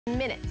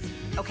minutes.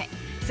 Okay,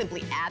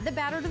 simply add the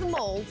batter to the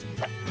mold,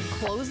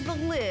 close the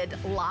lid,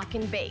 lock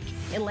and bake.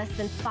 In less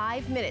than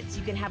 5 minutes,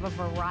 you can have a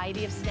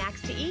variety of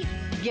snacks to eat,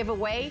 give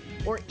away,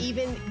 or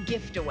even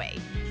gift away.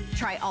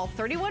 Try all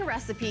 31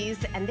 recipes,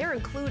 and they're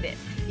included.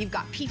 You've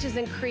got peaches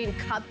and cream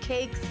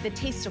cupcakes, the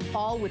taste of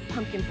fall with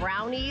pumpkin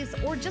brownies,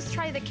 or just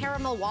try the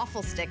caramel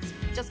waffle sticks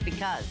just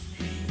because.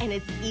 And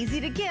it's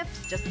easy to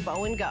gift, just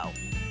bow and go.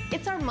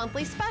 It's our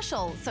monthly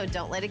special, so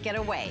don't let it get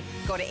away.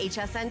 Go to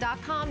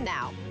hsn.com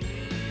now.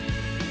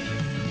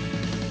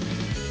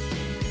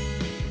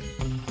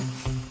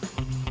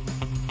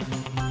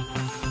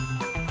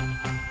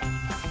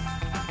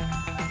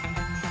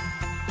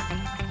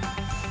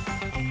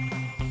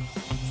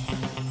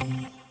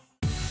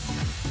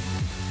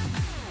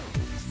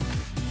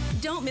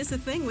 Don't miss a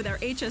thing with our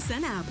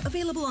HSN app,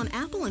 available on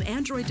Apple and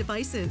Android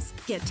devices.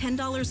 Get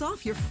 $10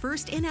 off your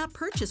first in-app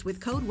purchase with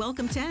code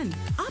WELCOME10.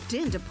 Opt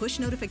in to push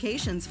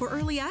notifications for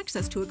early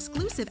access to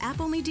exclusive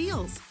app-only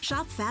deals.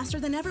 Shop faster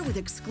than ever with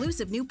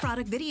exclusive new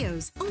product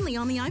videos, only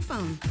on the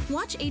iPhone.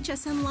 Watch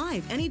HSN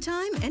Live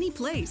anytime, any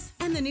place.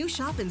 And the new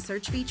Shop and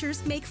Search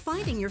features make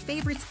finding your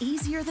favorites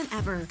easier than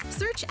ever.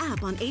 Search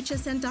app on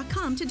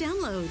hsn.com to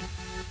download.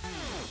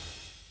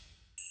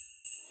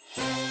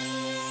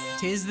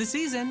 'Tis the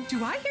season.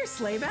 Do I hear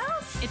sleigh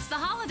bells? It's the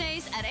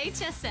holidays at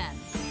HSN.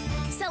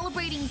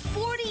 Celebrating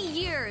 40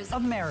 years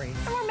Of merry.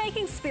 and we're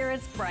making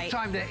spirits bright.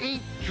 Time to eat,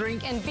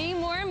 drink, And be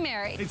more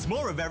merry. It's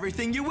more of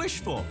everything you wish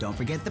for. Don't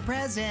forget the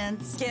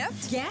presents.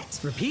 Gift. Get.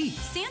 Repeat.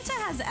 Santa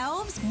has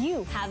elves.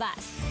 You have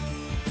us.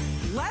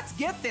 Let's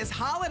get this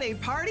holiday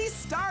party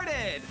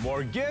started.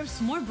 more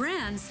gifts. More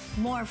brands,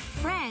 more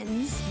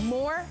friends,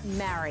 more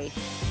merry.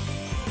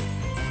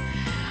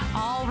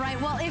 All right,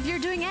 well, if you're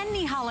doing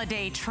any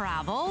holiday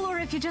travel, or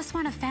if you just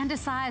want to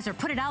fantasize or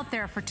put it out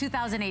there for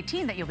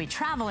 2018 that you'll be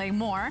traveling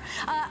more,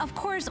 of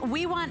course,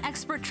 we want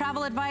expert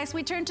travel advice.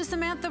 We turn to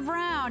Samantha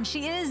Brown.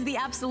 She is the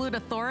absolute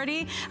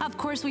authority. Of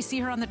course, we see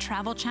her on the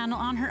Travel Channel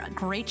on her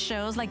great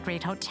shows like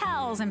Great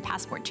Hotels and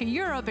Passport to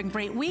Europe and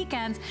Great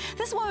Weekends.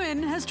 This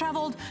woman has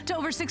traveled to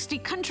over 60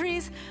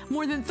 countries,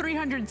 more than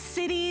 300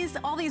 cities,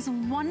 all these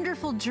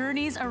wonderful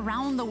journeys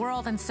around the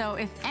world. And so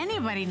if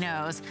anybody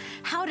knows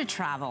how to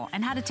travel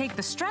and how to take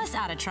the stress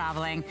out of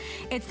traveling,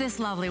 it's this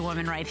lovely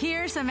woman right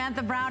here.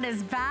 Samantha Brown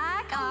is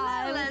back.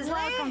 Hello, Leslie.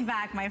 Welcome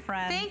back, my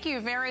friend. Thank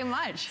you very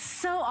much.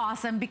 So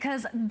awesome,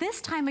 because this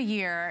time of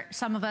year,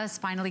 some of us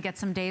finally get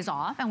some days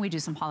off and we do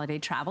some holiday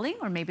traveling,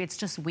 or maybe it's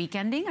just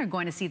weekending or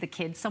going to see the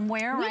kids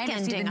somewhere, right?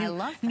 Or see the I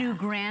love that. new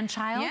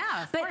grandchild.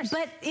 Yeah, of course.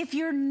 But if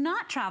you're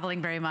not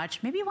traveling very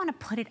much, maybe you want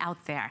to put it out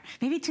there.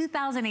 Maybe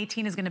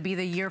 2018 is going to be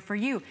the year for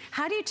you.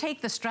 How do you take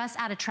the stress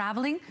out of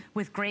traveling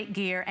with great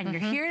gear? And you're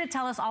here to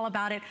tell us all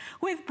about it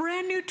with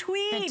brand new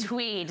tweed. The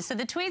tweed. So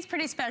the tweed's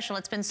pretty special.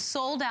 It's been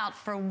sold out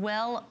for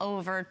well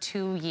over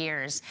 2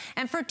 years.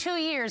 And for 2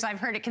 years, I've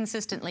heard it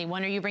consistently.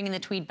 When are you bringing the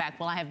tweed back?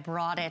 Well, I have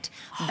brought it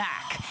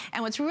back.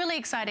 And what's really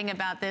exciting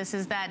about this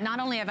is that not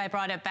only have I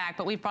brought it back,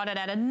 but we've brought it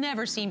at a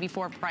never seen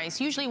before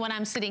price. Usually when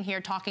I'm sitting here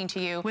talking to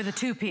you With a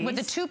two-piece.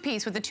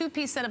 With a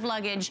two-piece set of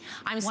luggage,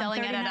 I'm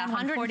selling it at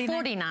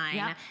 $149.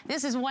 Yep.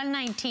 This is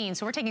 $119.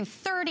 So we're taking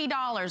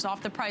 $30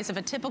 off the price of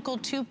a typical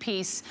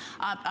two-piece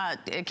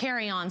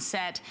carry-on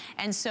set.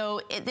 And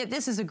so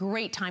this is a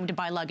great time to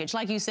buy luggage.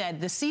 Like you said,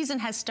 the season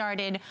has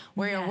started.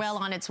 We're well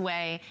on its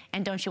way.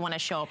 And don't you want to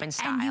show up in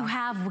style? And you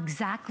have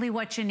exactly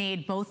what you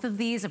need. Both of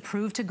these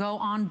approved to go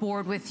on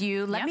board with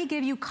you. Let me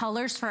give you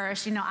colors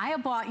first. You know, I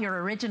bought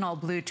your original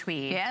blue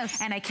tweed. Yes.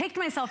 And I kicked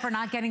myself for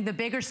not getting the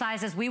bigger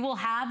sizes. We will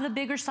have the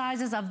bigger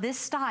sizes of this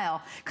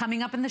style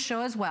coming up in the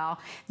show as well.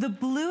 The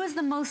blue is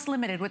the most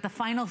limited with the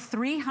final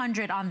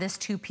 300 on this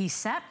two-piece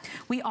set.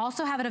 We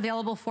also have it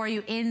available for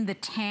you in the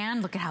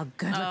tan. Look at how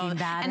good looking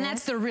that is. And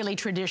that's the really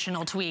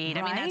traditional tweed.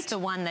 Right? I mean, that's the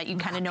one that you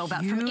kind of know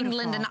about from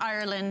England and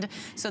Ireland.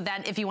 So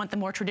that if you want the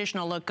more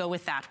traditional look, go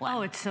with that one.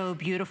 Oh, it's so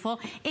beautiful.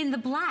 In the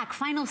black,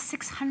 final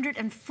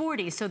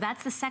 640. So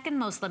that's the second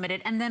most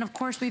limited. And then, of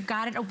course, we've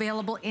got it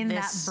available in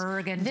that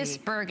burgundy. This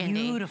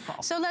burgundy.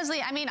 Beautiful. So,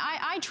 Leslie, I mean,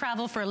 I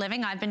travel for a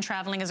living. I've been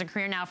traveling as a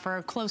career now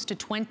for close to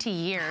 20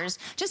 years.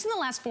 Just in the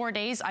last 4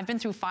 days, I've been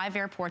through 5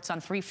 airports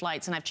on 3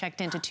 flights, and I've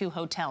checked into 2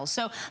 hotels.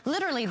 So,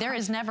 literally, there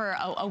is never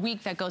a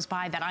week that goes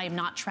by that I am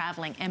not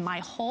traveling. And my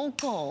whole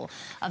goal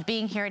of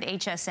being here at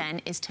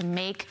HSN is to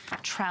make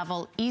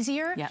travel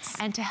easier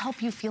and to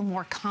help you feel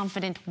more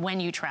confident when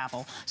you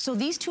travel. So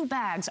these 2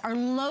 bags are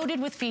loaded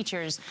with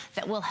features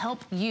that will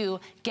help you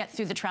get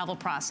through the travel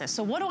process.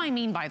 So what do I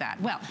mean by that?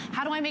 Well,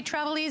 how do I make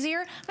travel easier?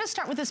 I'm gonna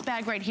start with this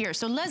bag right here.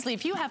 So Leslie,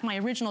 if you have my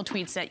original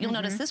tweed set, you'll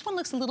notice this one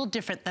looks a little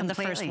different than the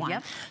first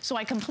one. So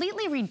I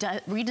completely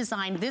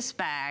redesigned this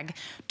bag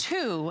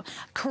to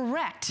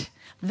correct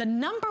the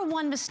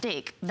 #1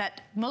 mistake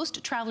that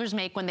most travelers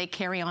make when they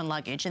carry on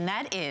luggage, and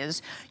that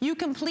is you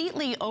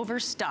completely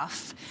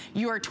overstuff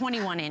your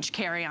 21-inch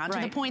carry-on to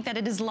the point that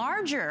it is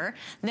larger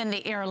than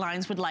the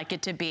airlines would like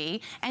it to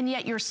be, and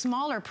yet your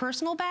smaller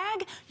personal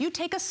bag, you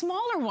take a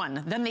smaller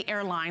one than the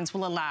airlines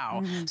will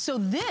allow. So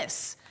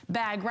this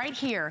bag right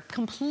here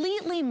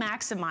completely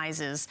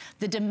maximizes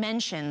the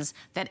dimensions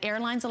that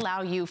airlines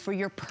allow you for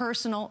your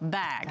personal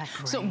bag.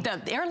 So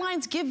the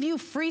airlines give you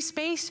free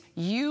space,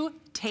 you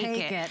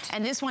take it.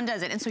 And this one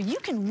does it. And so you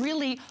can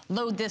really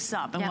load this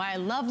up. And why I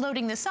love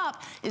loading this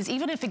up is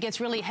even if it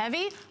gets really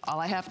heavy, all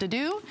I have to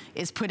do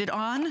is put it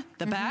on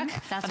the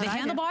back of the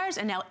handlebars.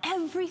 And now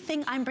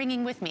everything I'm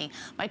bringing with me,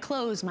 my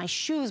clothes, my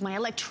shoes, my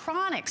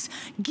electronics,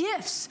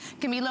 gifts,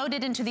 can be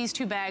loaded into these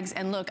two bags.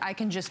 And look, I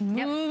can just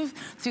move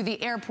through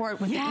the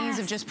airport with the ease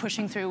of just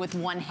pushing through with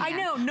one hand. I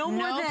know, no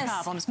more this. No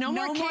problems, no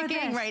more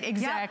kicking, right,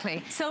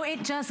 exactly. So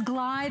it just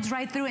glides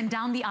right through and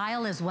down the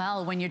aisle as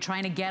well when you're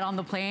trying to get on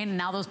the plane. And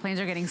now those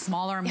planes are getting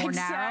smaller and more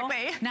narrow.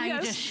 Now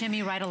you just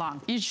shimmy right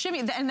along. You shimmy,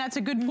 and that's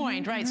a good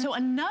point, right? So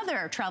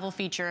another travel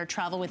feature,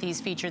 travel with ease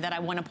feature that I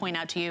want to point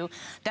out to you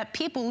that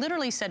people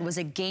literally said was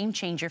a game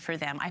changer for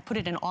them. I put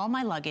it in all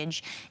my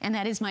luggage, and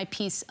that is my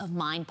peace of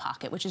mind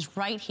pocket, which is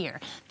right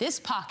here. This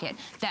pocket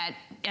that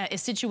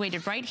is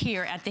situated right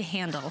here at the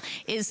handle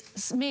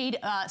is made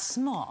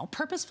small,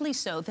 purposefully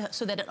so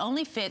that it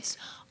only fits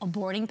a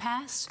boarding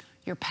pass,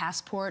 your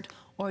passport,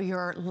 or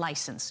your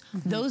license.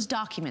 Those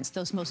documents,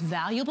 those most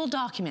valuable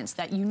documents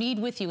that you need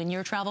with you in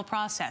your travel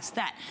process,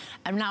 that,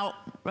 and now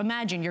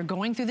imagine you're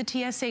going through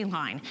the TSA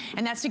line,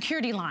 and that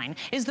security line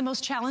is the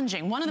most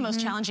challenging, one of the most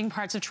challenging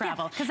parts of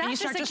travel. Because and you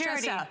start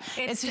security, to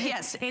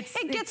stress out.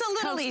 It gets a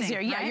little coasting,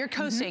 easier. Yeah, you're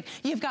coasting.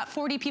 You've got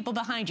 40 people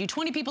behind you,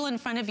 20 people in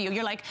front of you.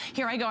 You're like,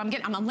 here I go,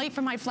 I'm late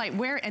for my flight.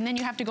 Where? And then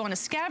you have to go on a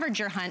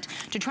scavenger hunt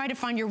to try to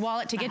find your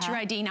wallet to get your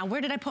ID. Now,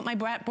 where did I put my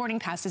boarding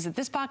pass? Is it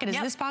this pocket? Is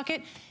this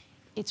pocket?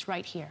 It's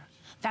right here.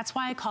 That's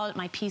why I call it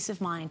my peace of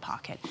mind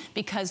pocket,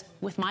 because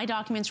with my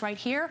documents right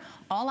here,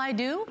 all I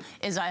do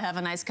is I have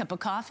a nice cup of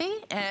coffee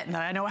and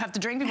I know I have to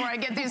drink before I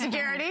get through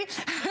security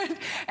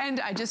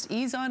and I just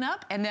ease on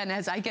up, and then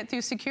as I get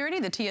through security,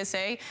 the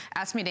TSA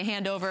asks me to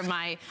hand over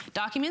my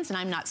documents, and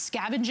I'm not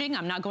scavenging,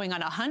 I'm not going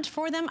on a hunt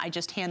for them, I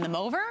just hand them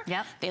over.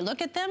 They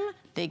look at them,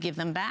 they give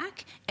them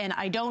back, and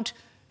I don't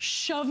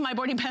shove my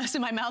boarding pass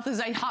in my mouth as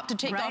I hop to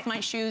take off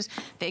my shoes.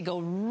 They go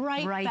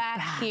right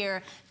back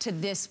here to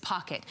this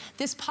pocket.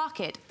 This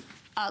pocket,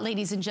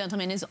 ladies and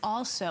gentlemen, is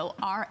also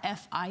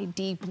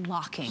RFID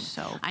blocking.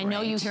 I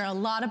know you hear a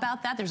lot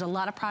about that. There's a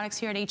lot of products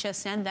here at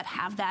HSN that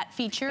have that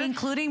feature.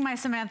 Including my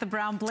Samantha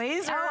Brown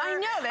blazer. Oh, I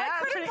know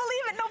that. I couldn't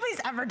believe it.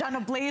 Nobody's ever done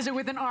a blazer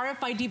with an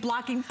RFID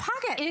blocking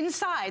pocket.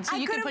 Inside, so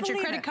you can put your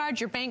credit cards,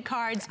 your bank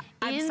cards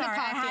in the pocket.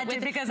 I had to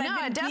because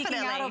I've been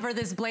geeking out over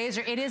this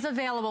blazer. It is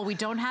available. We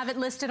don't have it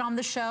listed on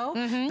the show,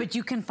 but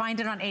you can find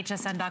it on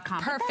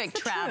hsn.com. Perfect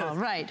travel,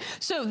 right.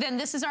 So then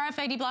this is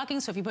RFID blocking,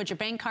 so if you put your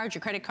bank cards,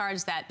 your credit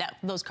cards,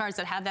 those cards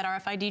that have that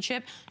RFID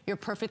chip, you're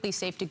perfectly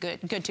safe to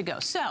good to go.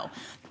 So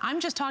I'm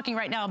just talking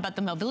right now about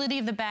the mobility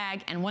of the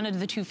bag and one of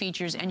the two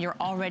features, and you're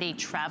already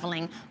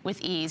traveling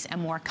with ease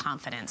and more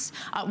confidence.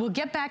 We'll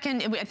get back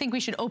in. I think we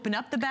should open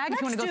up the bag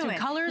if you want to go through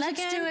colors again.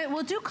 Let's do it.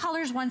 We'll do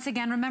colors once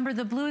again. Remember,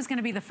 the blue is going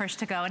to be the first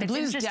to go, and it's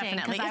interesting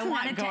because I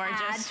wanted to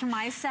add to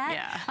my set,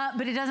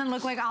 but it doesn't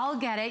look like I'll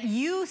get it.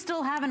 You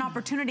still have an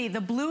opportunity.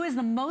 The blue is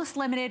the most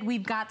limited.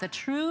 We've got the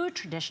true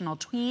traditional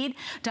tweed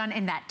done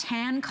in that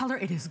tan color.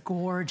 It is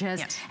gorgeous.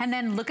 And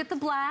then look at the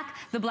black.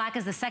 The black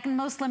is the second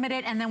most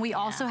limited, and then we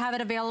also have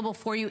it available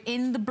for you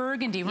in the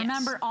burgundy.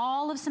 Remember,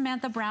 all of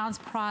Samantha Brown's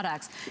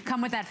products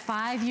come with that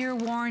 5-year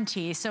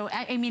warranty. So,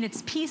 I mean,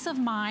 it's peace of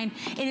mind.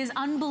 It is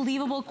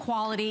unbelievable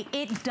quality.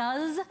 It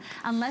does,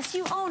 unless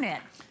you own it,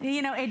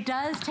 you know, it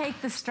does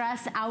take the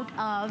stress out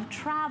of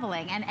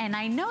traveling. And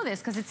I know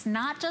this because it's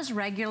not just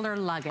regular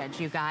luggage,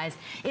 you guys.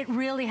 It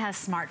really has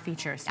smart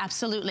features.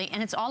 Absolutely,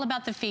 and it's all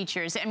about the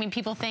features. I mean,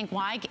 people think,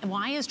 why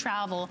is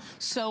travel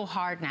so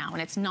hard now?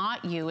 And it's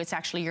not you, it's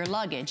actually your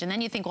luggage. And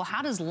then you think, well,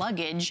 how does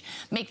luggage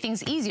make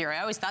things easier?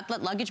 I always thought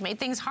that luggage made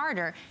things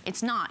harder.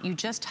 It's not, you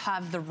just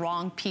have the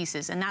wrong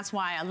pieces. And that's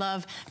why I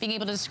love being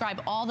able to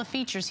describe all the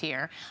features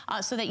here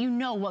so that you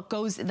know what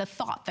goes, the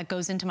thought that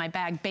goes into my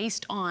bag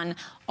based on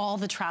all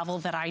the travel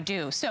that I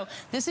do. So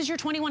this is your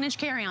 21-inch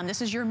carry-on.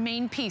 This is your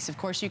main piece. Of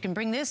course, you can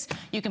bring this,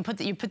 you can put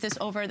this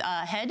over the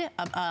head,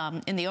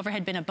 in the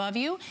overhead bin above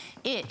you.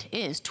 It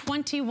is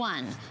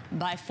 21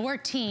 by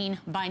 14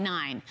 by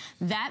 9.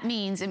 That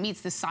means it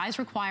meets the size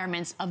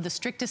requirements of the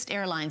strictest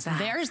airlines.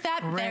 There's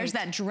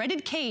that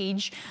dreaded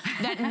cage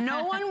that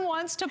no one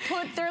wants to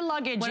put their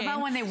luggage in. What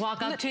about when they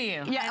walk up to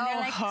you? Yeah. And they're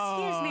like,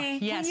 excuse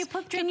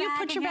me, can you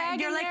put your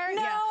bag in there? You're like,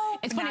 no.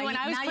 It's funny, when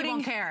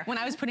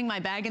I was putting my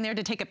bag in there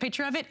to take a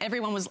picture of it,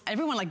 everyone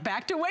like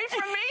backed away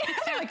from me.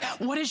 They're like,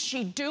 what is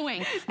she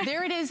doing?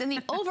 There it is in the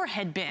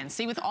overhead bin.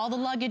 See, with all the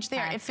luggage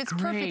there, it fits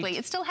perfectly.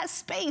 It still has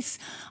space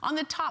on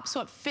the top,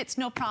 so it fits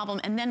no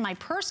problem. And then my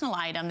personal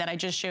item that I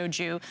just showed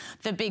you,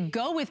 the big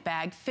Go With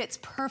bag, fits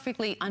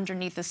perfectly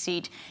underneath the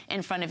seat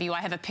in front of you. I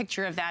have a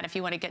picture of that if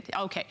you want to get,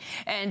 okay.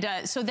 And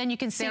so then you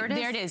can see,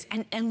 there it is.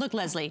 And look,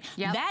 Leslie,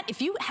 that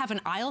if you have an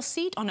aisle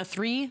seat on a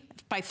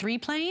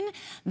 3x3 plane,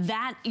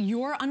 that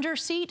your under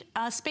seat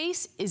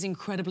space is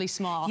incredibly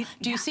small.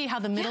 Do you see how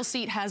the middle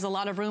seat has a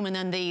lot of room, and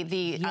then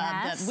the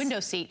window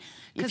seat?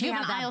 If you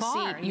have an aisle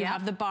seat, you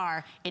have the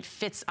bar. It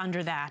fits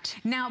under that.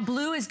 Now,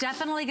 blue is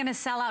definitely going to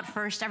sell out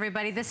first,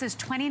 everybody. This is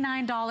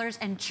 $29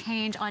 and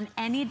change on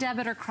any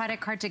debit or credit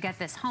card to get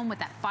this home with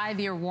that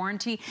 5-year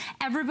warranty.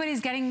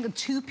 Everybody's getting the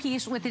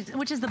 2-piece with it,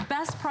 which is the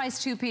best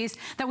price 2-piece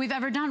that we've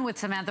ever done with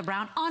Samantha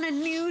Brown on a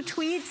new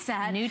tweed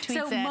set.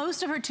 So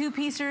most of her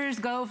 2-piecers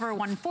go for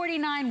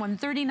 $149,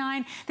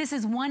 $139. This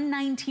is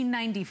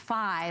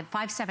 $119.95.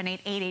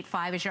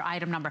 578-885 is your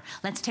item number.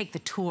 Let's take the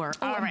tour.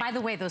 Oh, and by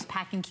the way, those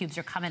packing cubes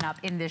are coming up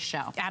in this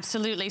show.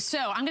 Absolutely. So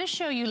I'm going to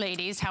show you,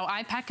 ladies, how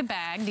I pack a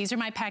bag. These are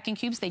my packing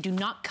cubes. They do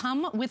not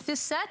come with this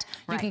set.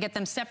 You can get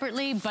them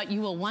separately, but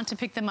you will want to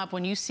pick them up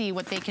when you see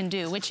what they can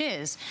do, which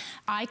is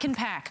I can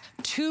pack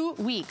 2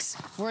 weeks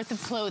worth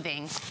of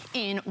clothing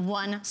in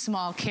one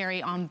small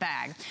carry-on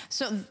bag.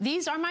 So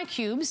these are my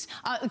cubes.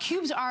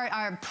 Cubes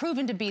are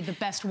proven to be the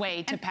best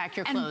way to pack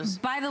your clothes.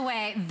 And by the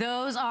way,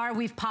 those are,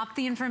 we've popped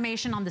the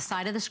information on the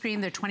side of the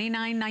screen. They're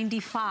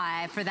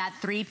 $29.95 for that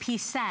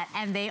 3-piece set,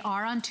 and they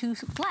are on 2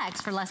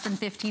 flex for less than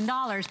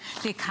 $15.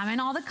 They come in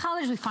all the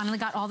colors. We finally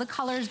got all the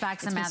colors back,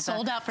 Samantha. It's been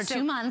sold out for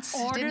 2 months.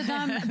 Order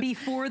them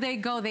before they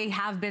go. They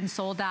have been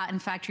sold out. In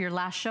fact, your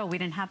last show, we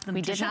didn't have them.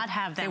 We did not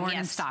have them. They weren't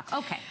in stock.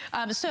 Okay.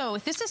 So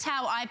this is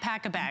how I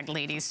pack a bag,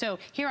 ladies. So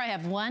here I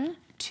have 1,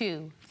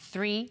 2,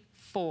 3,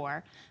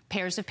 4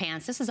 pairs of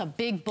pants. This is a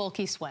big,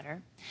 bulky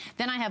sweater.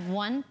 Then I have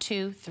 1,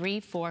 2, 3,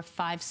 4,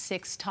 5,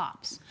 6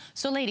 tops.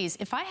 So ladies,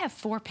 if I have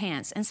 4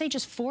 pants and say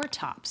just 4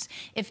 tops,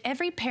 if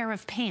every pair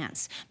of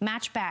pants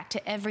match back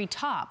to every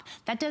top,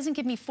 that doesn't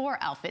give me 4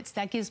 outfits,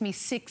 that gives me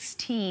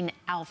 16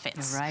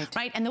 outfits.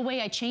 Right? And the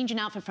way I change an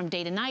outfit from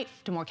day to night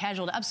to more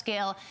casual to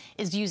upscale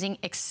is using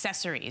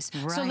accessories.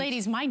 So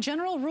ladies, my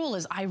general rule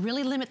is I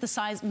really limit the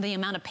size and the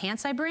amount of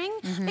pants I bring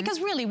because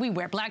really we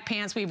wear black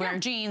pants, we wear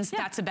jeans,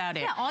 that's about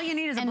it. Yeah, all you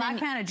need is a black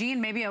pant, a jean,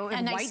 maybe a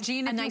white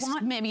jean if you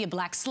want. Maybe a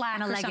black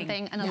slack or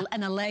something,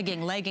 and a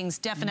legging. Leggings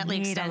definitely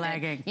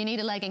extended. You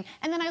need a legging.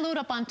 And then I load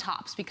up on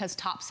tops because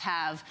tops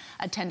have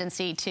a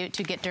tendency to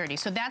get dirty.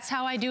 So that's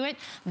how I do it.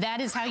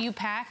 That is how you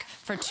pack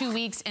for 2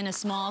 weeks in a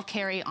small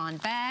carry-on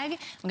bag.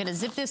 I'm going to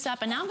zip this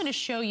up, and now I'm going to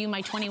show you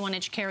my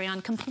 21-inch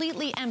carry-on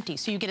completely empty,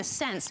 so you get a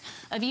sense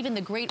of even the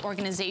great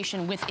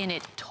organization within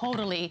it,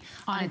 totally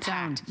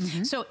unpacked.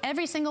 So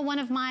every single one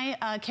of my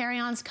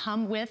carry-ons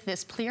come with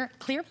this clear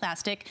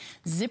plastic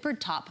zippered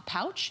top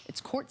pouch.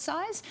 It's quart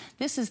size.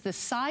 This is the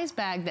size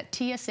bag that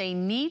TSA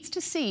needs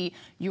to see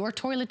your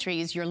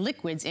toiletries, your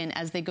liquids in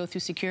as they go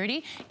through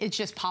security. It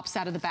just pops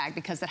out of the bag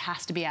because it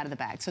has to be out of the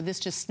bag. So this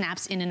just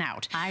snaps in and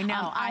out. I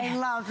know. I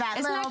love that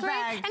little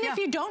bag. And if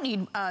you don't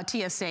need a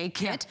TSA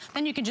kit,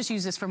 then you can just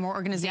use this for more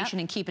organization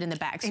and keep it in the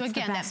bag. So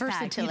again, that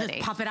versatility. You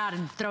just pop it out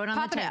and throw it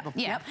on the table.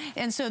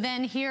 And so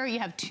then here you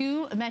have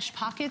 2 mesh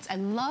pockets. I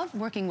love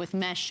working with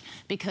mesh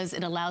because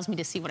it allows me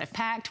to see what I've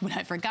packed, what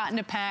I've forgotten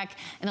to pack,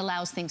 and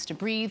allows things to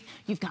breathe.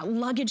 You've got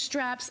luggage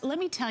straps. Let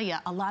me tell you,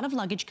 a lot of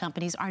luggage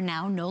companies are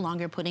now no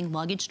longer putting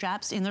luggage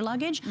straps in their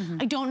luggage.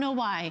 I don't know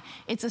why.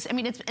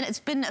 It's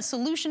been a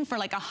solution for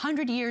like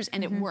 100 years,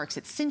 and it works.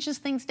 It cinches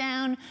things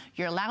down.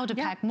 You're allowed to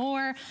pack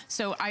more.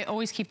 So I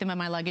always keep them in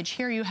my luggage.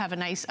 Here you have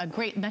a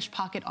great mesh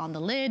pocket on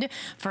the lid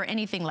for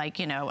anything like,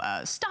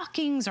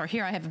 stockings, or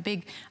here I have a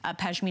big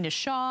pashmina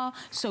shawl.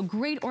 So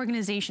great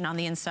organization on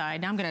the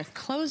inside. Now I'm going to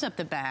close up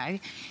the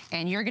bag,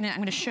 and I'm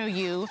going to show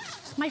you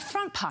my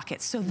front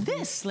pockets. So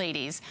this,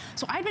 ladies,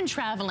 so I've been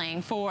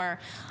traveling for,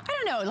 I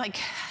don't know, like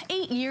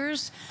 8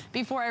 years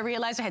before I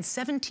realized I had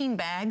 17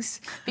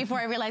 bags, before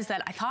I realized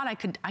that I thought I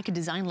could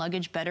design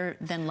luggage better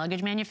than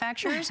luggage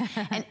manufacturers.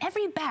 And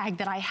every bag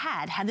that I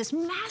had this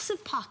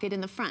massive pocket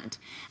in the front.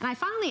 And I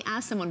finally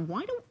asked someone,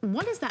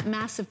 what is that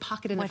massive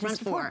pocket in the front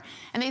for?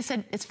 And they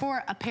said, it's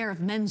for a pair of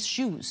men's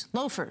shoes,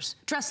 loafers,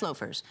 dress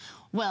loafers.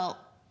 Well,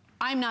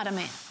 I'm not a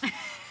man.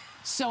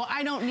 So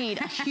I don't need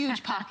a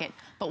huge pocket,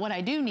 but what I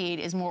do need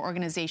is more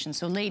organization.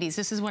 So ladies,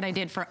 this is what I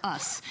did for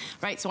us,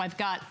 right? So I've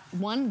got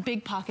one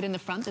big pocket in the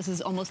front. This is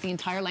almost the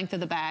entire length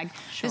of the bag.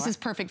 This is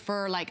perfect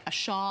for like a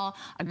shawl,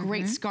 a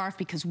great scarf,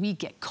 because we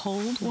get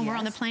cold when we're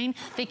on the plane.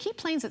 They keep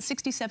planes at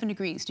 67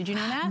 degrees. Did you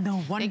know that?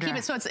 No wonder. They keep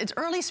it, so it's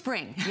early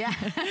spring. Yeah.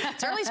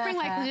 It's early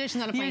spring-like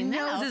conditions on a plane.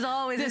 Your nose is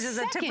always just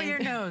the tip of your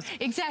nose.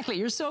 Exactly,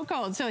 you're so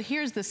cold. So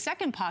here's the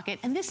second pocket,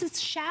 and this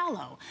is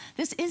shallow.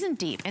 This isn't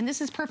deep, and this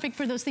is perfect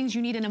for those things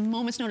you need in a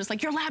moment's notice,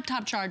 like your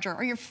laptop charger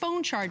or your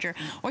phone charger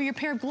or your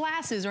pair of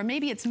glasses, or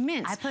maybe it's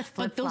mints. I put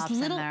flip-flops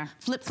in there.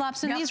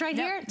 Flip-flops in these right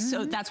here,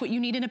 so that's what you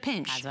need in a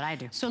pinch. That's what I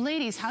do. So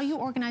ladies, how you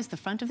organize the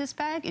front of this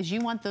bag is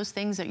you want those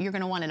things that you're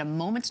gonna want at a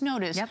moment's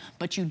notice,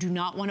 but you do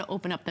not want to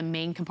open up the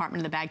main compartment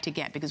of the bag to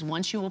get, because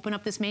once you open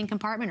up this main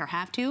compartment, or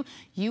have to,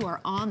 you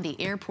are on the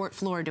airport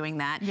floor doing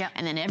that,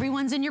 and then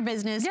everyone's in your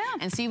business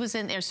and see what's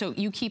in there. So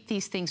you keep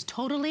these things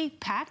totally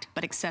packed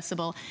but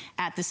accessible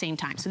at the same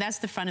time. So that's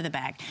the front of the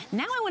bag.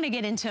 Now I want to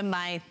get into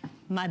my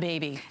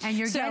baby. And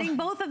you're getting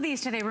both of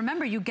these today.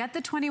 Remember, you get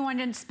the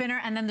 21-inch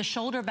spinner and then the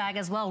shoulder bag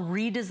as well,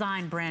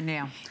 redesigned, brand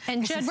new.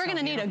 And Jed, we're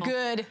gonna need a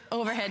good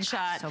overhead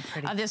shot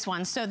of this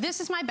one. So this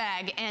is my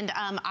bag, and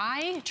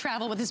I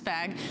travel with this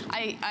bag.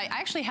 I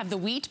actually have the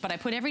wheat, but I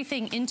put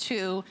everything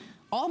into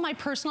all my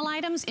personal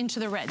items into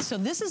the red. So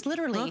this is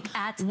literally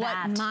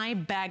what my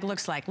bag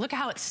looks like. Look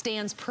how it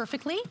stands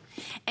perfectly.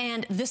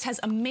 And this has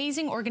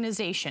amazing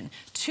organization.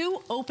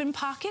 2 open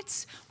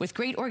pockets with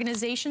great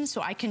organization,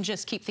 so I can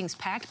just keep things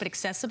packed but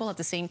accessible at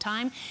the same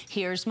time.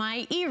 Here's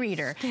my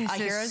e-reader.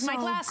 Here's my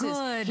glasses.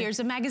 Good. Here's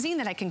a magazine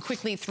that I can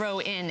quickly throw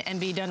in and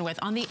be done with.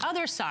 On the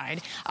other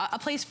side, a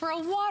place for a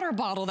water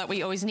bottle that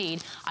we always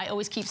need. I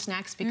always keep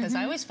snacks because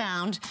I always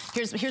found,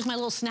 here's my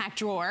little snack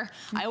drawer.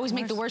 I always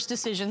make the worst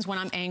decisions when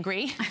I'm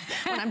angry,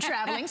 when I'm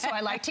traveling, so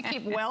I like to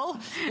keep, well,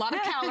 a lot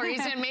of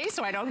calories in me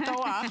so I don't go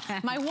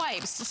off. My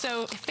wipes,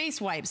 so face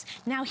wipes.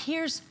 Now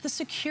here's the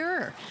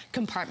secure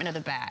compartment of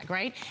the bag,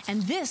 right?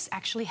 And this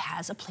actually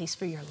has a place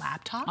for your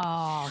laptop.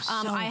 Oh,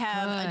 so I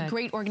have a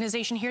great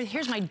organization here.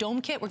 Here's my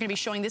dome kit. We're gonna be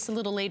showing this a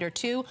little later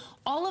too.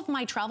 All of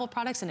my travel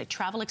products and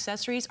travel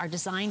accessories are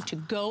designed to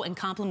go and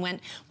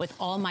complement with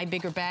all my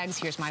bigger bags.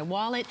 Here's my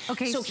wallet.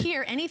 Okay. So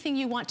here, anything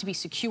you want to be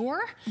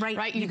secure,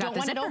 right? You don't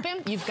want it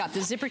open, you've got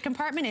the zipper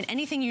compartment, and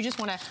anything you just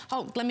wanna,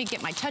 oh, let me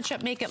get my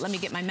touch-up makeup, let me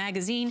get my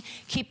magazine,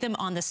 keep them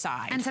on the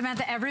side. And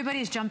Samantha,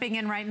 everybody's jumping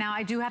in right now.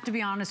 I do have to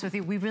be honest with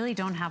you, we really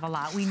don't have a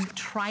lot. We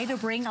try to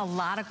bring a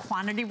lot of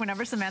quantity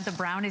whenever Samantha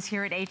Brown is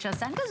here at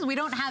HSN, because we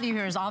don't have you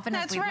here as often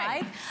as we'd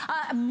like.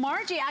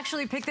 Margie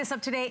actually picked this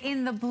up today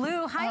in the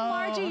blue. Hi,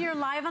 Margie, you're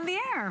live on the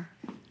air.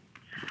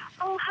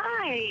 Oh,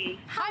 hi.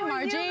 Hi,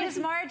 Margie. How are you, Miss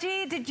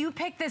Margie? Did you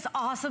pick this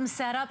awesome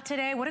setup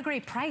today? What a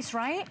great price,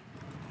 right?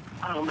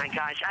 Oh my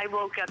gosh, I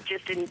woke up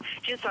just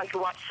so I could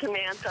watch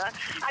Samantha.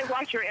 I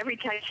watch her every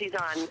time she's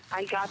on.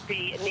 I got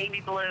the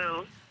navy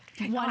blue.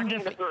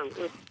 Wonderful.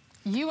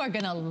 You are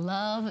gonna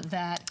love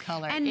that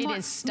color. And it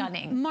is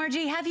stunning.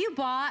 Margie, have you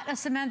bought a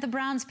Samantha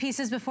Brown's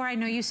pieces before? I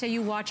know you say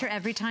you watch her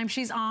every time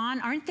she's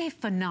on. Aren't they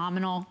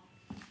phenomenal?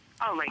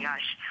 Oh my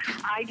gosh.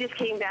 I just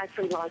came back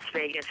from Las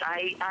Vegas.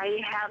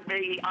 I have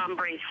the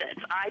ombre sets.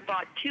 I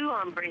bought 2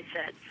 ombre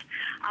sets.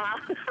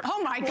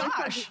 Oh my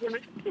gosh.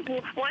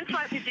 One so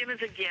I could give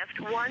as a gift,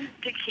 one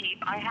to keep.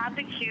 I have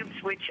the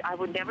cubes, which I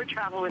would never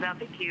travel without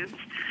the cubes.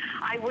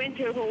 I went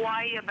to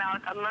Hawaii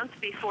about a month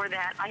before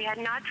that. I had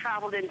not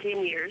traveled in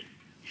 10 years.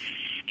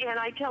 And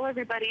I tell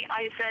everybody,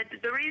 I said,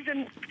 the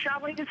reason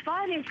traveling is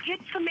fun is get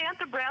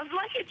Samantha Brown's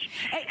luggage.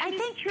 I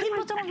think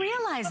people don't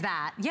realize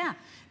that. Yeah.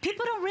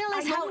 People don't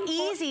realize how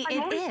easy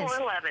it is.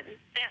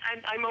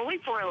 I'm only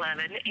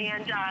 4'11",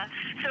 and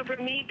so for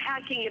me,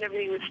 packing and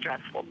everything was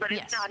stressful, but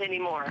it's not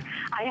anymore.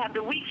 I have the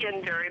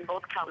Weekender in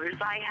both colors.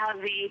 I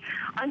have the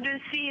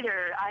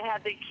Under-Seater. I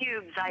have the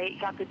cubes. I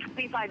got the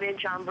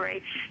 25-inch ombre.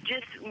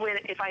 Just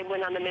if I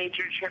went on a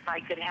major trip,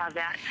 I could have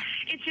that.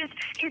 It's just,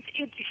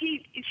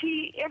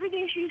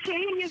 everything she's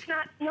saying is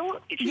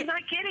she's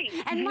not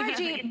kidding. And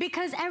Margie,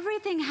 because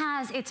everything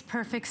has its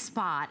perfect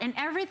spot, and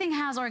everything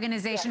has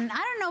organization. I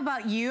don't know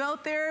about you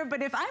out there,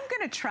 but if I'm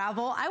gonna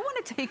travel, I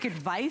wanna take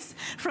advice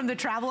from the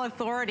travel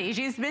authority.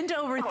 She's been to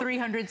over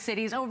 300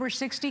 cities, over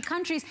 60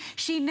 countries.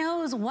 She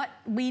knows what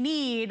we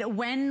need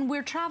when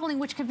we're traveling,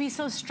 which can be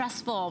so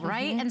stressful,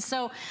 right? And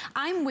so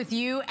I'm with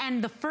you.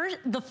 And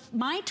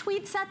my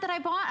tweed set that I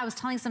bought, I was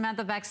telling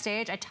Samantha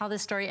backstage, I tell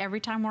this story every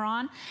time we're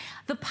on,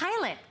 the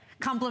pilot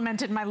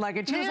complimented my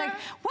luggage. He was like,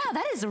 wow,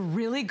 that is a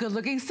really good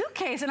looking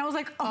suitcase. And I was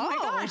like, oh my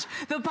gosh,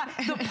 the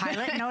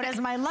pilot known as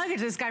my luggage.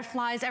 This guy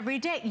flies every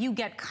day. You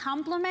get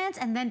compliments,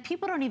 and then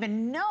people don't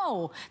even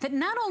know that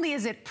not only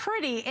is it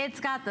pretty, it's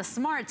got the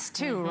smarts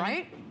too,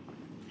 right?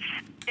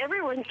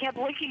 Everyone kept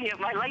looking at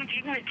my luggage,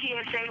 even at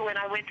TSA when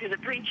I went to the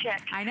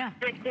pre-check. I know.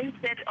 They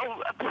said, oh,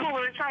 pull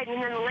her aside,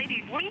 and then the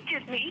lady winked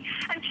at me,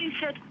 and she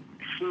said,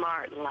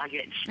 smart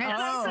luggage. And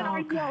I said,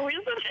 I know,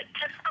 isn't it?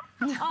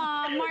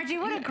 Oh, Margie,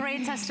 what a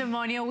great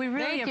testimonial. We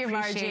really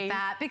appreciate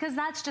that, because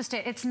that's just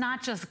it. It's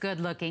not just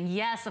good looking.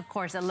 Yes, of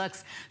course, it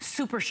looks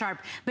super sharp,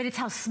 but it's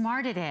how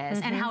smart it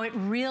is and how it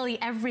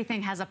really,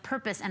 everything has a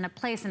purpose and a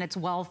place, and it's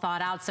well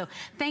thought out. So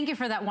thank you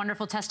for that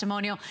wonderful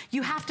testimonial.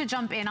 You have to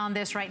jump in on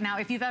this right now.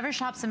 If you've ever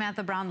shopped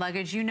Samantha Brown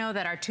luggage, you know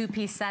that our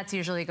 2-piece sets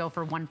usually go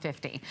for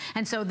 $150.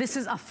 And so this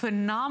is a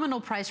phenomenal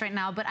price right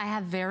now, but I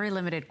have very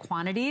limited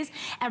quantities.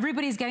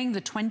 Everybody's getting the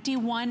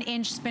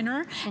 21-inch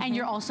spinner, and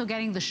you're also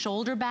getting the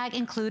shoulder bag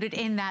included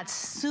in that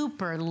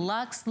super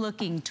luxe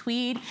looking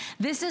tweed.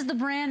 This is the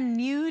brand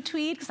new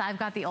tweed, because I've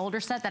got the older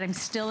set that I'm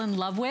still in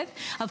love with.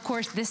 Of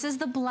course, this is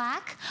the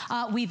black.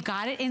 We've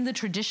got it in the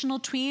traditional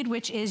tweed,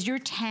 which is your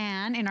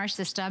tan in our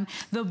system.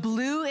 The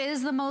blue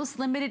is the most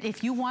limited.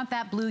 If you want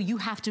that blue, you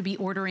have to be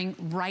ordering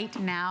right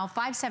now.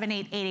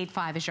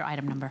 578-885 is your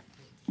item number.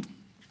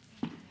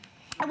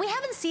 And we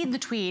haven't seen the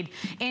tweed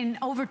in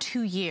over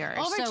 2 years.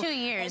 Over 2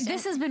 years.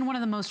 This has been one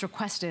of the most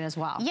requested as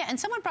well. Yeah, and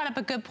someone brought up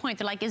a good point.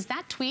 They're like, is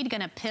that tweed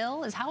gonna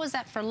pill? How is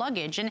that for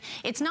luggage? And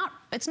it's not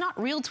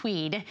real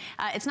tweed.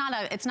 It's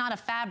not a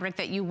fabric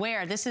that you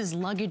wear. This is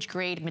luggage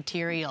grade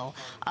material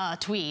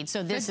tweed.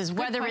 So this is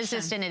weather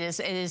resistant.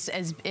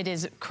 It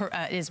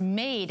is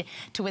made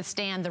to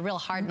withstand the real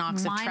hard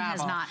knocks of travel. Mine has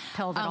not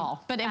pilled at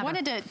all. But I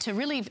wanted to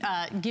really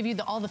give you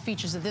all the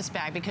features of this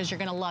bag, because you're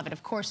gonna love it.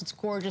 Of course, it's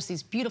gorgeous.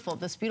 This beautiful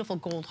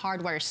gold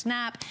hardwire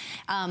snap.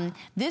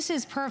 This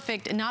is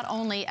perfect not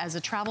only as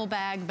a travel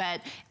bag,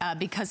 but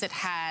because it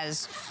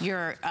has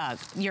your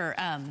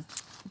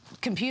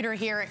computer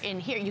here. In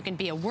here, you can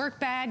be a work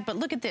bag, but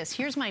look at this.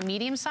 Here's my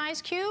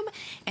medium-sized cube,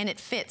 and it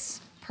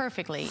fits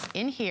perfectly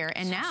in here.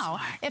 And so now,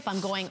 smart. If I'm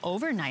going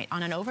overnight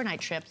on an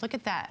overnight trip, look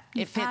at that.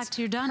 It fits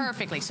you're done.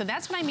 Perfectly. So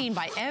that's what I mean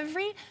by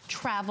every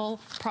travel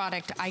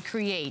product I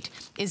create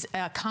is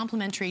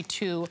complementary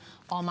to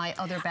all my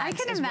other bags.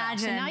 I can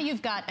imagine. Well. So now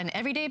you've got an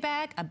everyday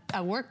bag,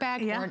 a work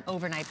bag, or an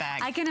overnight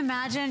bag. I can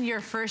imagine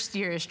your first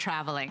years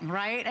traveling,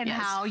 right? And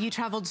how you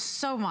traveled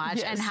so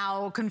much and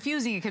how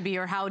confusing it could be,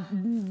 or how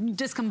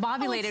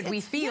discombobulated we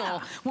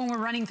feel when we're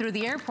running through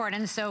the airport.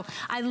 And so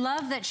I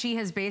love that she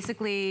has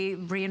basically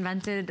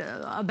reinvented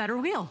a better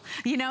wheel,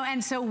 you know?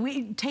 And so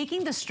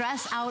taking the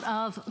stress out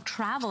of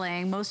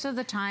traveling, most of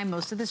the time,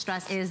 most of the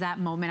stress is that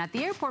moment at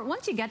the airport.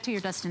 Once you get to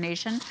your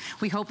destination,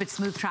 we hope it's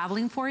smooth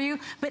traveling for you.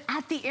 But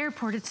at the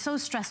airport, it's so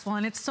stressful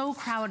and it's so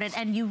crowded,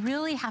 and you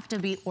really have to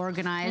be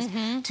organized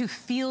to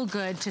feel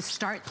good, to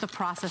start the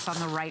process on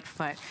the right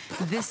foot.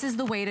 This is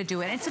the way to do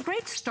it. It's a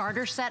great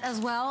starter set as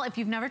well. If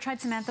you've never tried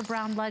Samantha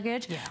Brown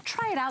luggage,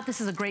 try it out. This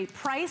is a great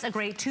price, a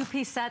great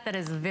two-piece set that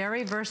is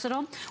very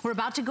versatile. We're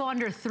about to go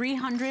under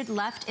 300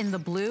 left in the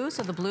blue,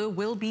 so the blue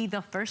will be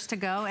the first to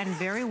go, and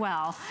very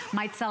well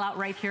might sell out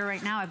right here,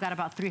 right now. I've got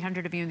about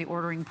 300 of you in the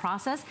ordering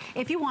process.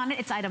 If you want it,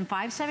 it's item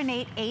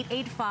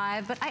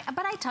 578885. But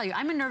I tell you,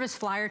 I'm a nervous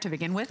flyer to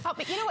begin with. Oh,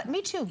 but you know what?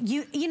 Me too.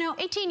 You know,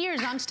 18 years,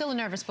 I'm still a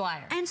nervous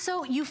flyer. And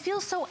so you feel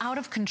so out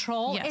of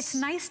control. Yes. It's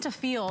nice to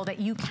feel that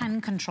you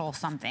can control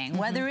something,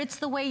 whether it's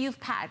the way you've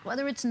packed,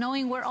 whether it's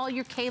knowing where all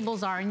your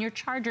cables are and your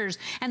chargers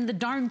and the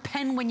darn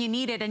pen when you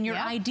need it and your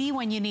ID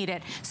when you need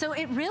it. So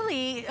it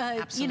really,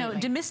 you know,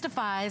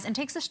 demystifies and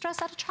takes the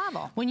stress out of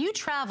travel. When you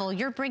travel,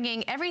 you're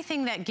bringing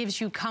everything that gives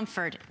you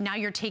comfort. Now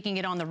you're taking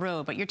it on the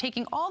road, but you're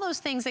taking all those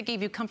things that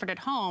gave you comfort at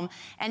home,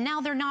 and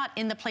now they're not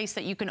in the place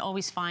that you can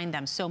always find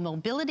them. So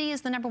mobility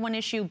is the #1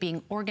 issue.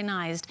 Being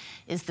organized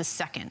is the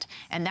second.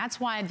 And that's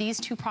why these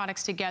two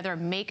products together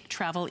make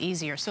travel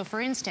easier. So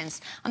for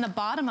instance, on the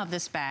bottom of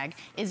this bag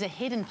is a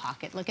hidden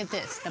pocket. Look at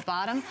this. The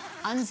bottom,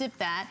 unzip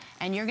that,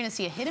 and you're gonna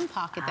see a hidden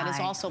pocket that is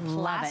also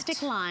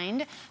plastic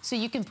lined. So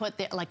you can put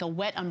like a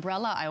wet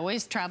umbrella. I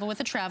always travel with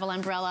a travel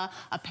umbrella,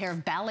 a pair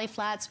of ballet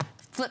flats,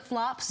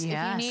 flip-flops if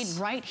you need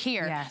right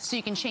here, so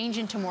you can change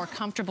into more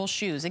comfortable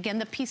shoes. Again,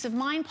 the peace of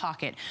mind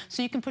pocket,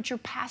 so you can put your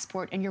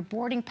passport and your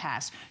boarding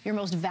pass, your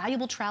most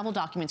valuable travel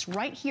documents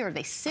right here.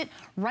 They sit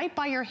right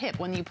by your hip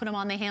when you put them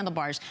on the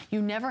handlebars.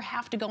 You never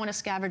have to go on a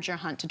scavenger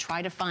hunt to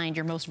try to find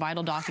your most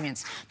vital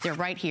documents. They're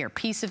right here,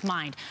 peace of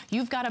mind.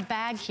 You've got a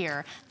bag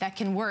here that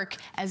can work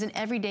as an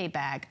everyday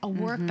bag, a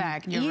work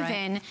bag,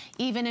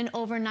 even an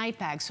overnight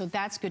bag, so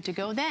that's good to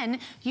go. Then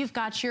you've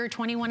got your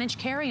 21-inch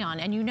carry-on,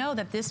 and you know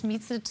that this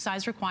meets the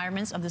size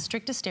requirements of the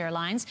strictest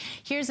airlines.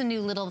 Here's a new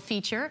little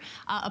feature,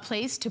 a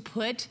place to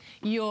put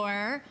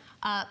your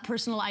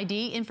personal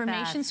ID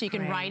information, so you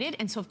can write it,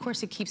 and so of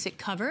course it keeps it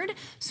covered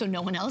so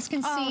no one else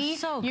can see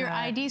your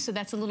ID, so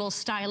that's a little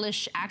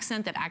stylish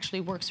accent that actually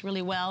works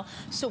really well.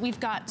 So we've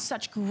got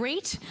such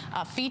great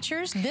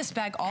features. This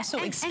bag also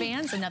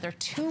expands another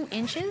 2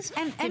 inches.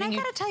 And I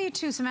gotta tell you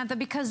too, Samantha,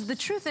 because the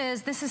truth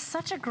is this is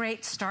such a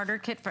great starter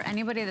kit for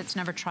anybody that's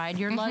never tried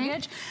your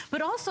luggage,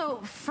 but also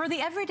for the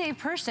everyday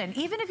person,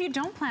 even if you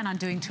don't plan on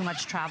doing too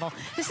much travel,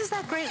 this is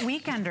that great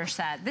weekender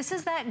set. This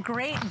is that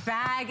great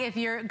bag if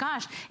you're,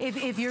 gosh,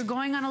 if you're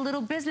going on a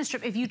little business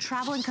trip, if you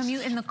travel and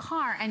commute in the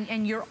car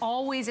and you're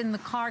always in the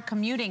car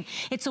commuting,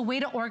 it's a way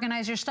to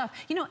organize your stuff.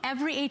 You know,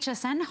 every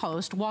HSN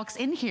host walks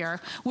in here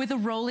with a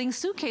rolling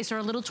suitcase or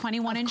a little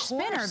 21-inch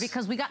spinner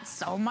because we got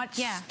so much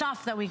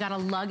stuff that we gotta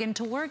lug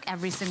into work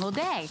every single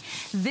day.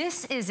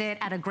 This is it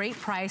at a great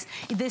price.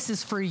 This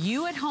is for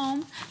you at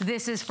home.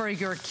 This is for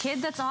your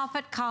kid that's off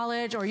at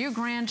college or your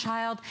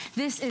grandchild.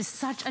 This is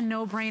such a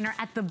no-brainer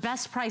at the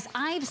best price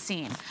I've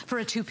seen for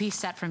a 2-piece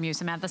set from you,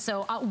 Samantha.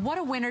 So what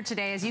a winner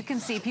today. As you can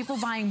see, people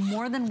buying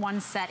more than one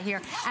set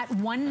here at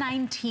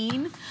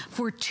 $119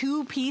 for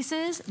 2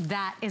 pieces.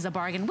 That is a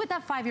bargain with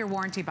that 5-year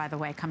warranty, by the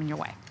way, coming your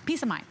way.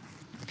 Peace of mind.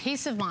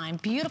 Peace of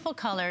mind, beautiful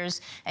colors.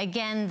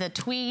 Again, the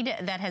tweed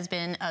that has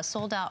been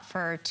sold out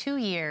for 2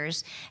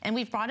 years, and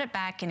we've brought it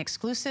back in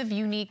exclusive,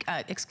 unique,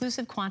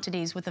 exclusive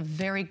quantities with a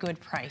very good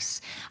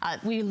price.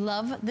 We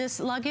love this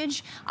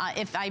luggage.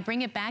 If I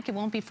bring it back, it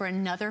won't be for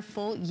another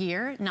full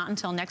year, not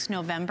until next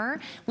November.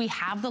 We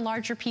have the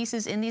larger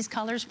pieces in these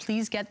colors.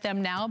 Please get them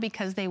now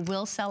because they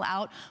will sell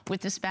out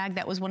with this bag.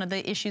 That was one of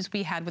the issues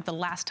we had with the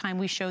last time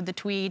we showed the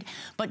tweed.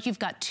 But you've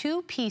got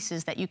 2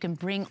 pieces that you can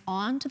bring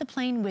onto the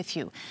plane with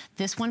you.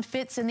 This one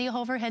fits in the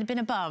overhead bin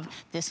above.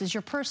 This is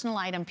your personal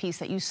item piece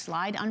that you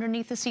slide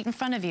underneath the seat in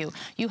front of you.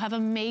 You have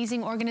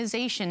amazing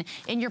organization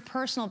in your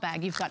personal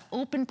bag. You've got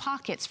open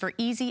pockets for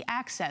easy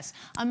access,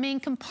 a main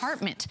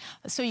compartment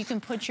so you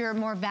can put your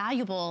more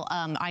valuable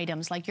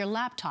items like your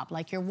laptop,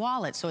 like your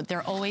wallet, so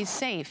they're always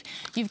safe.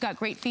 You've got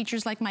great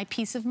features like my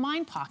peace of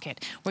mind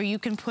pocket where you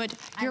can put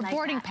your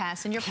boarding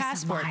pass and your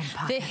passport.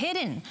 The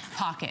hidden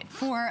pocket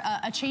for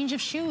a change of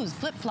shoes,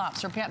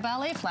 flip-flops or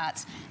ballet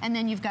flats. And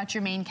then you've got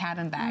your main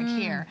cabin bag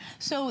here.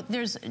 So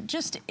there's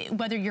just,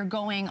 whether you're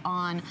going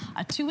on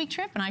a 2-week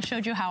trip, and I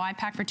showed you how I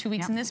pack for 2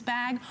 weeks in this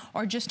bag,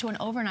 or just to an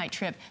overnight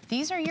trip,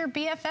 these are your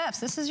BFFs.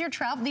 This is your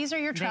travel, these are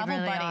your travel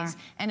buddies.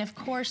 And of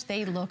course,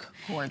 they look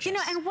gorgeous. You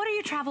know, and what are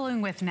you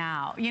traveling with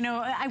now? You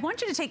know, I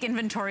want you to take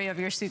inventory of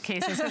your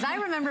suitcases, because I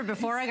remember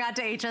before I got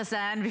to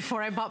HSN,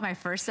 before I bought my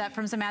first set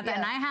from Samantha,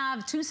 and I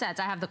have 2 sets.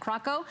 I have the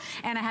Croco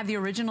and I have the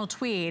original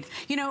tweed.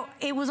 You know,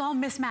 it was all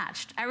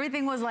mismatched.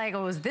 Everything was like,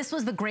 this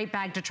was the great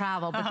bag to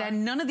travel, but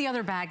then none of the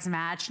other bags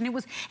matched, and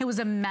it was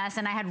a mess,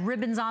 and I had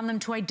ribbons on them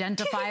to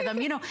identify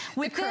them. You know,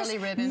 with the curly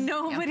ribbon.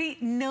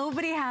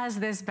 Nobody has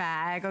this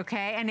bag,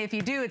 okay? And if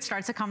you do, it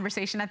starts a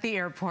conversation at the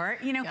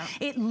airport. You know,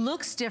 it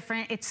looks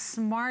different, it's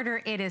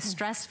smarter, it is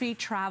stress-free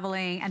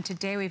traveling, and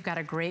today we've got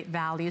a great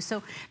value.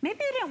 So maybe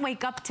you didn't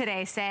wake up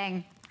today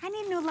saying, I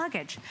need new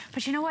luggage.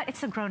 But you know what?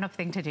 It's a grown-up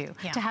thing to do.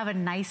 To have a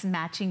nice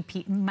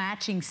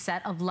matching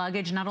set of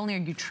luggage. Not only are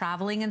you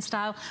traveling in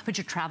style, but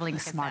you're traveling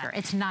smarter.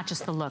 It's not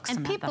just the looks, And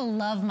Samantha. people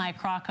love my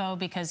Croco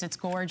because it's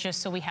gorgeous.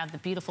 So we have the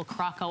beautiful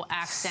Croco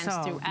accents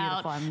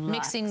throughout,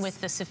 mixing with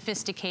the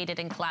sophisticated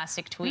and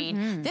classic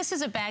tweed. This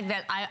is a bag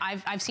that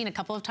I've seen a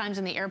couple of times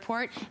in the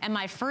airport, and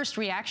my first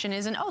reaction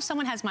isn't, oh,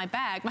 someone has my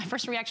bag. My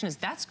first reaction is,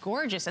 that's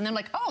gorgeous. And then I'm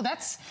like, oh,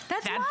 that's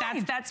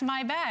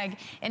my bag.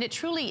 And it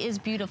truly is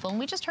beautiful. And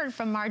we just heard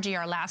from Margie,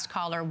 our last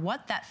caller,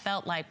 what that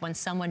felt like when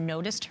someone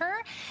noticed her.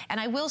 And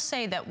I will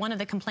say that one of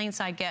the complaints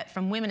I get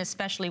from women,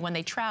 especially when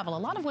they travel, a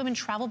lot of women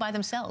travel by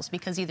themselves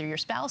because either your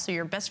spouse or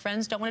your best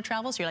friends don't want to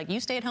travel. So you're like, you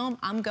stay at home,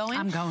 I'm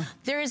going.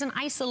 There is an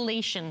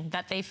isolation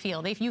that they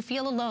feel. You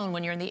feel alone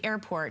when you're in the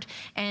airport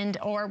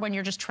or when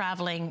you're just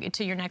traveling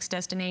to your next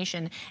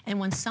destination. And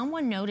when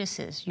someone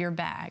notices your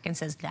bag and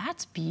says,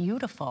 that's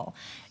beautiful,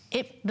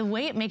 the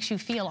way it makes you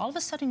feel, all of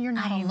a sudden you're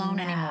not alone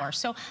anymore.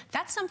 So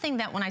that's something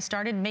that when I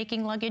started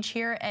making luggage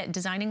here,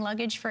 designing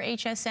luggage for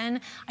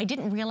HSN, I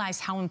didn't realize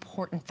how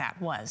important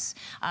that was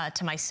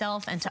to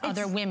myself and to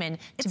other women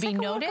to be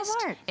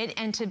noticed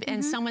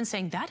and someone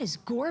saying, that is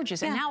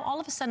gorgeous. And now all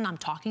of a sudden I'm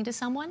talking to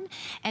someone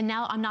and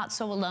now I'm not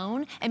so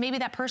alone. And maybe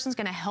that person's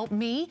gonna help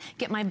me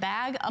get my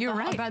bag up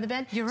by the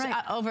bed.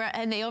 Over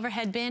in the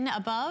overhead bin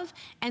above.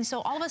 And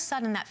so all of a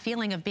sudden that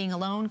feeling of being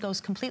alone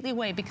goes completely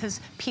away because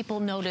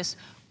people notice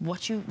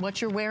what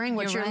you're wearing,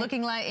 what you're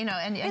looking like, you know,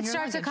 and it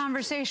starts a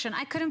conversation.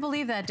 I couldn't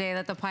believe that day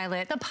that the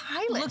pilot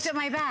looked at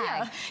my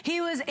bag.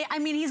 He was, I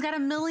mean, he's got a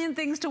million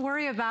things to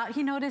worry about.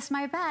 He noticed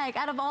my bag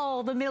out of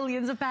all the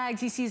millions of bags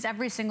he sees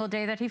every single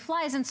day that he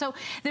flies. And so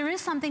there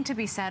is something to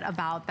be said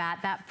about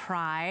that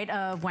pride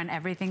of when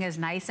everything is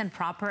nice and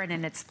proper and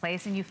in its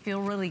place and you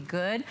feel really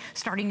good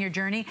starting your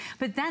journey.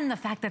 But then the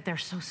fact that they're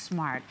so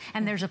smart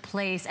and there's a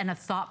place and a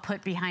thought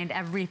put behind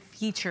every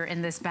feature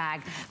in this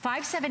bag.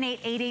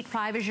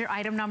 578885 is your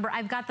item number.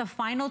 I've got the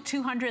final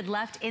 200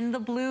 left in the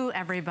blue,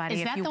 everybody.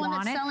 Is that the one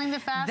that's selling the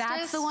fastest?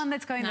 That's the one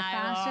that's going the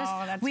fastest.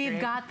 Oh, that's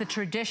We've got the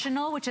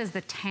traditional, which is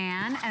the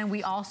tan, and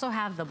we also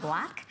have the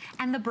black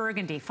and the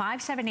burgundy.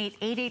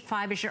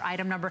 578885 is your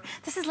item number.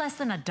 This is less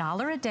than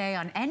 $1 a day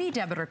on any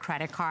debit or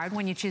credit card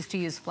when you choose to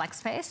use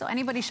FlexPay. So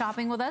anybody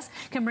shopping with us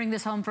can bring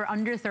this home for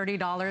under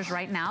 $30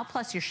 right now,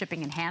 plus your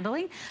shipping and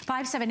handling.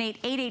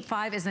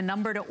 578885 is the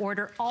number to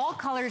order. All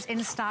colors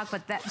in stock,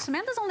 but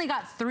Samantha's only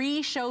got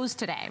 3 shows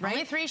today, right?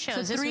 Only 3 shows.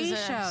 So this was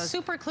a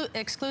super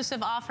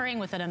exclusive offering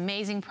with an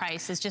amazing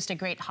price. It's just a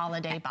great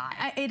holiday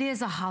buy. It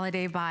is a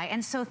holiday buy.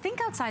 And so think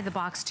outside the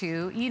box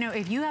too. You know,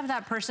 if you have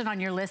that person on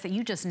your list that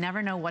you just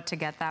never know what to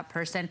get that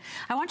person,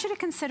 I want you to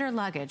consider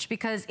luggage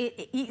because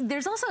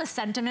there's also a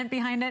sentiment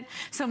behind it.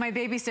 So my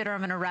babysitter, I'm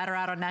gonna rat her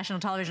out on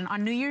national television,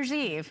 on New Year's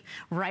Eve,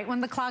 right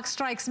when the clock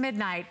strikes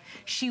midnight,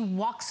 she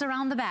walks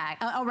around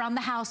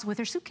the house with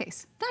her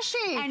suitcase. Does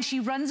she? And she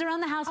runs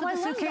around the house with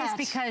the suitcase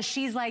because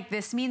she's like,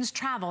 this means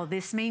travel,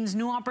 this means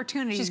new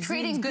opportunities. She's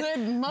creating good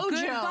mojo,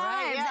 good vibes.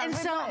 Right? Yeah, and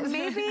so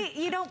maybe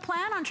you don't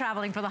plan on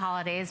traveling for the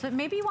holidays, but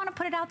maybe you want to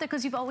put it out there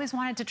because you've always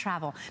wanted to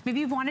travel. Maybe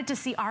you've wanted to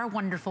see our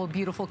wonderful,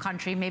 beautiful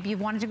country. Maybe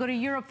you've wanted to go to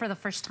Europe for the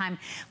first time.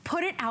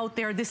 Put it out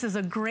there. This is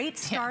a great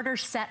starter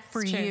set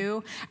for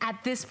you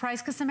at this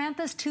price because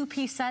Samantha's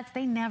 2-piece sets,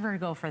 they never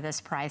go for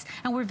this price.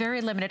 And we're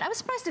very limited. I was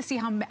surprised to see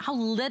how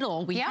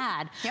little we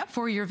had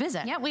for your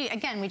visit. Yeah,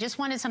 we just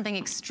wanted something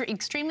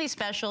extremely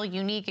special,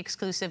 unique,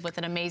 exclusive with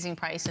an amazing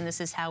price, and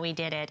this is how we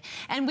did it.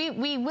 And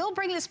we will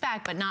bring this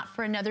back, but not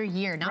for another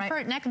year. Not Right.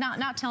 for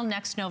not till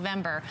next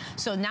November.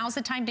 So now's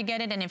the time to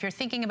get it. And if you're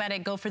thinking about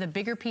it, go for the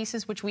bigger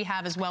pieces, which we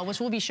have as well, which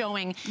we'll be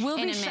showing in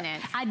a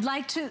minute. I'd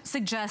like to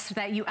suggest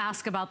that you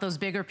ask about those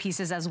bigger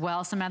pieces as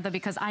well, Samantha,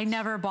 because I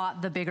never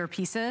bought the bigger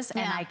pieces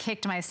and I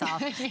kicked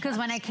myself. Because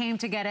when I came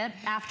to get it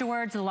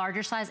afterwards, the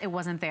larger size, it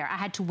wasn't there. I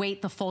had to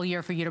wait the full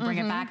year for you to bring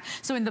it back.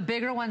 So in the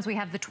bigger ones, we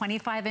have the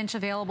 25-inch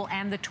available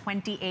and the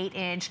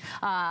 28-inch.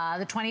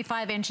 The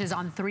 25-inch is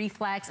on 3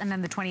 flex, and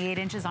then the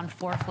 28-inch is on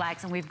 4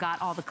 flex, and we've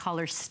got all the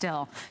colors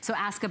still. So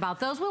ask about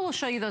those. We will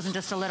show you those in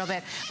just a little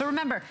bit. But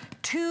remember,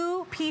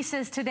 2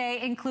 pieces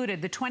today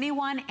included, the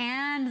 21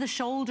 and the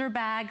shoulder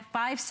bag.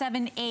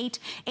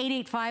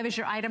 578885 is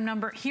your item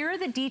number. Here are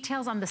the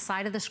details on the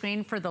side of the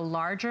screen for the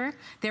larger.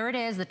 There it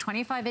is, the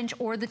 25-inch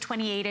or the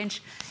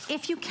 28-inch.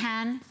 If you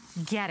can,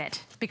 get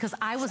it, because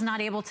I was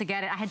not able to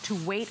get it. I had to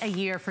wait a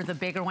year for the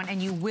bigger one,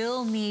 and you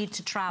will need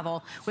to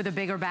travel with a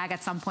bigger bag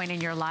at some point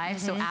in your life,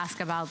 so ask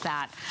about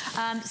that.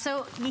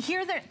 So here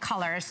are the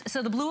colors.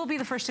 So the blue will be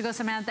the first to go,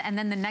 Samantha, and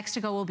then the next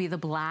to go will be the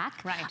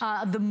black. Right.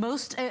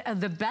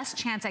 The best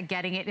chance at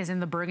getting it is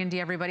in the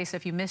burgundy, everybody, so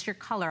if you missed your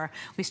color,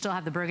 we still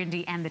have the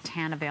burgundy and the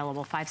tan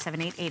available.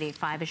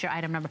 578885 is your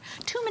item number.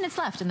 2 minutes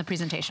left in the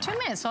presentation. 2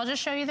 minutes, so I'll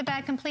just show you the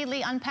bag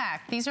completely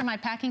unpacked. These are my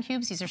packing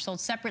cubes. These are sold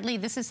separately.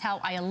 This is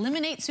how I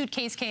eliminate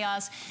suitcase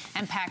chaos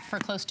and pack for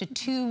close to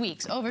 2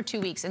 weeks, over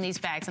 2 weeks in these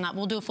bags. And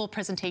we'll do a full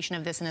presentation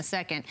of this in a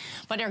second.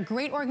 But they're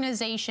great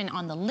organization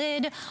on the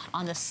lid,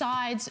 on the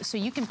sides, so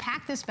you can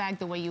pack this bag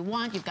the way you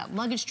want. You've got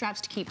luggage straps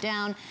to keep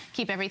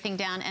everything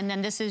down. And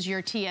then this is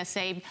your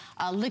TSA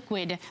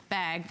liquid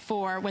bag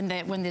for when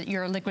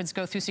your liquids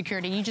go through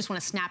security. You just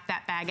want to snap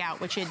that bag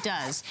out, which it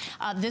does.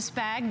 This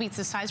bag meets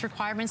the size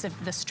requirements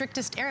of the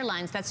strictest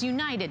airlines. That's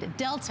United,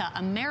 Delta,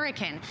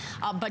 American.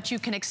 But you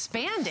can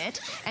expand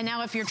it. And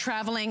now if you're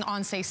traveling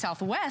on, say,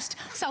 Southwest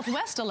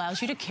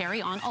allows you to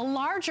carry on a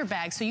larger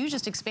bag. So you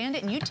just expand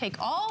it and you take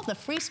all the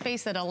free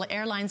space that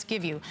airlines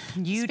give you.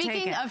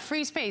 Speaking of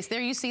free space, there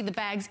you see the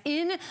bags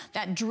in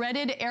that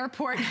dreaded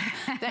airport,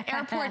 the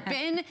airport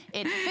bin.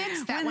 It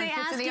fits. That one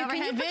fits in the overhead bin.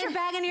 Can you put your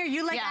bag in here?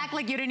 You act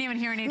like you didn't even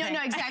hear anything.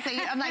 No, exactly.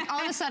 I'm like,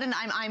 all of a sudden,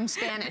 I'm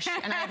Spanish,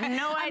 and I have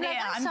no idea.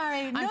 Like, I'm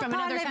sorry. I'm from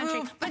another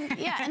country. But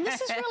yeah, and this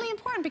is really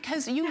important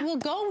because you will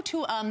go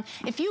to,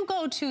 if you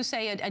go to,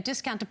 say, a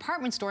discount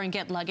department store and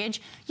get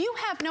luggage, you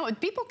have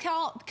people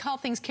call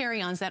things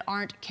carry-ons that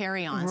aren't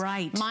carry-ons.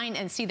 Right. Mine,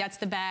 and see, that's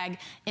the bag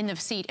in the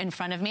seat in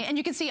front of me. And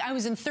you can see I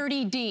was in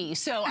 30D,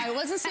 so I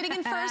wasn't sitting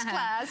in first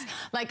class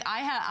like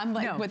I'm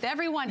like with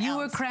everyone else. You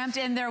were cramped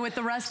in there with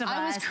the rest of us.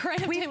 I was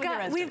cramped in with the rest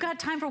of us. We've got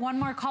time for one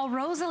more call.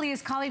 Rosalie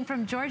is calling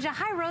from Georgia.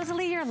 Hi,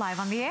 Rosalie. You're live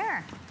on the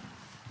air.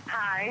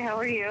 Hi, how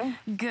are you?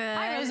 Good.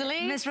 Hi,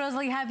 Rosalie. Miss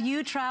Rosalie, have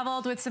you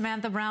traveled with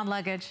Samantha Brown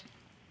Luggage?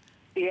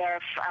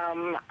 Yes,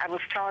 I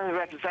was telling the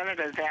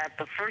representative that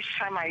the first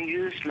time I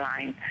used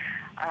mine,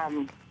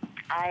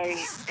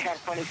 I had a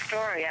funny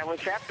story. I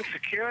was at the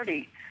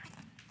security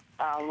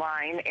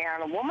line,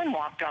 and a woman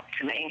walked up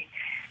to me.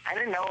 I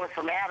didn't know it was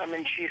a madam,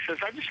 and she says,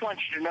 "I just want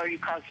you to know you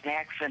caused an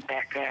accident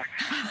back there."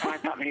 And I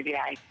thought maybe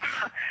and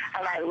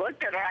I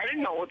looked at her. I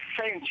didn't know what to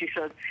say, and she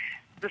said,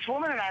 "This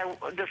woman and I,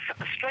 this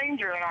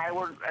stranger and I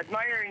were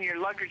admiring your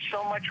luggage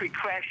so much we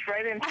crashed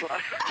right into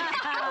us."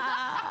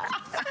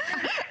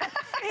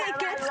 It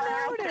gets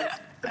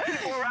noticed.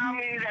 People around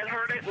me that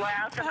heard it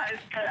laughed, and I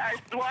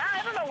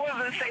don't know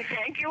whether to say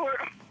thank you or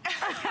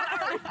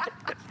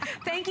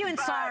thank you and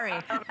sorry.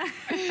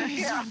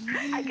 Yeah,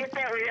 I get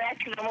that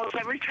reaction almost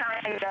every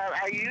time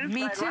I use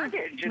my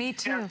luggage. Me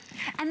too.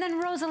 And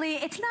then, Rosalie,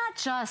 it's not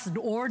just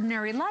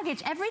ordinary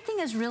luggage. Everything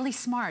is really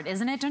smart,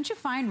 isn't it? Don't you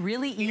find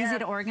really easy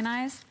to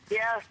organize?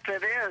 Yes,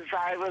 it is.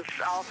 I was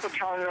also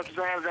telling the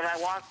representative that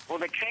I walk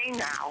with a cane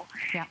now.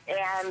 Yeah.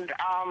 And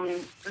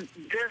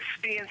this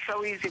being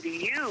so easy to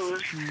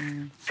use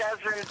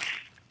doesn't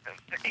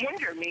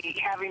hinder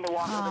me having to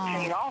walk with a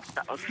cane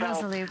also. So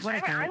Rosalie, what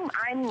a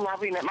I'm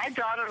loving it. My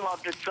daughter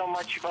loved it so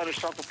much she bought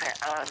herself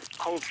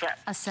a whole set.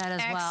 A set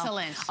as well.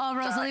 Excellent. Oh,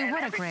 Rosalie,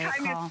 what a great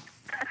call.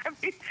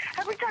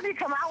 Every time you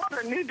come out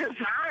with a new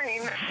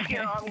design,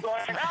 I'm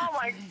going, oh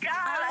my God,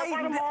 I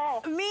want them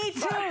all. Me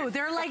too.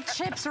 They're like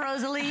chips,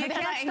 Rosalie. You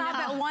can't stop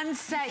at one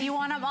set. You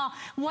want them all.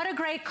 What a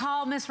great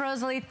call, Miss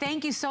Rosalie.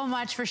 Thank you so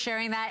much for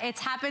sharing that.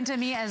 It's happened to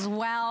me as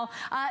well.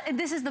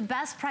 This is the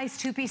best price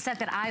two-piece set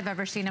that I've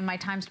ever seen in my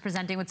times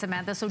presenting with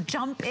Samantha. So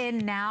jump in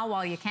now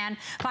while you can.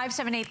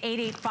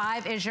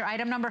 578885 is your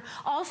item number.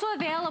 Also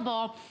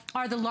available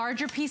are the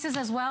larger pieces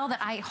as well that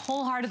I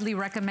wholeheartedly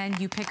recommend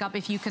you pick up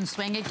if you can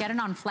swing it. Get it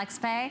on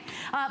FlexPay.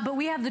 But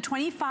we have the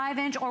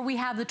 25-inch or we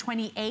have the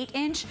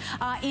 28-inch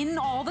in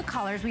all the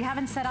colors. We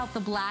haven't set out the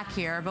black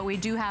here, but we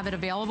do have it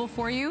available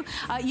for you.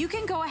 You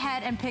can go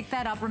ahead and pick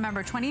that up.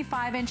 Remember,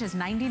 25-inch is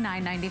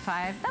 $99.95.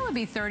 That would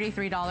be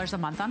 $33 a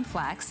month on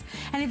Flex.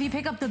 And if you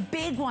pick up the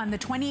big one, the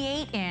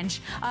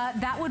 28-inch,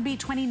 that would be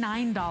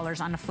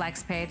 $29 on a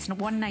FlexPay. It's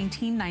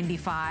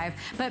 $119.95.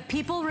 But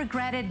people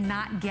regretted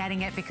not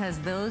getting it because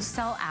those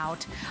sell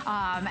out.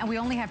 And we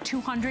only have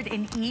 200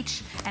 in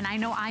each. And I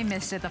know I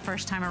missed it the first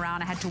first time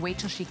around. I had to wait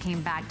till she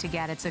came back to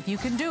get it. So if you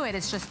can do it,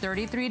 it's just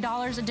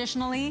 $33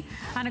 additionally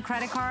on a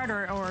credit card,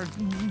 or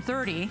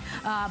 $30,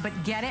 but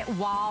get it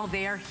while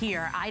they're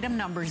here. Item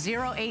number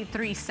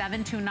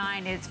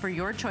 083729. It's for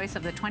your choice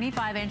of the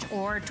 25-inch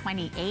or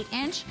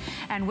 28-inch.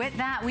 And with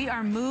that, we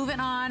are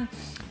moving on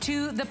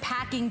to the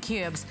packing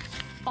cubes.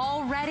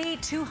 Already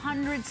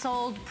 200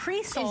 sold,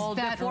 pre-sold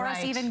before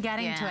us even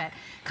getting to it.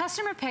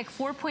 Customer pick,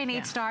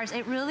 4.8 stars.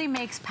 It really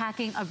makes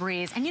packing a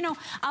breeze. And you know,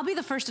 I'll be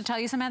the first to tell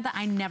you, Samantha,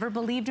 I never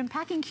believed in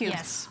packing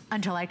cubes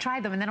until I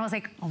tried them. And then I was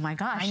like, oh my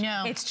gosh, I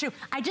know. It's true.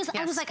 I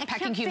was like, I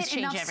can't fit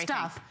enough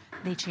stuff.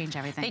 They change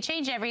everything. They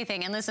change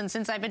everything. And listen,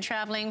 since I've been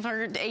traveling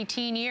for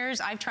 18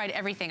 years, I've tried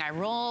everything. I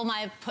roll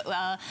my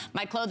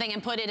my clothing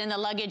and put it in the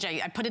luggage.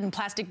 I put it in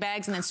plastic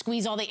bags and then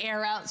squeeze all the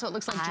air out so it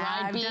looks like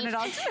dried beef. I've done it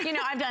all too. You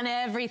know, I've done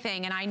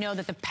everything. And I know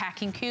that the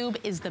packing cube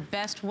is the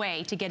best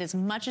way to get as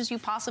much as you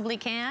possibly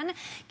can,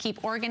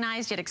 keep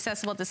organized yet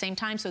accessible at the same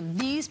time. So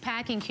these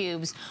packing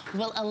cubes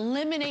will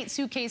eliminate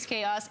suitcase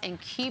chaos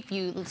and keep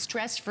you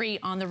stress-free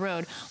on the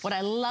road. What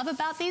I love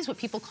about these, what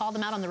people call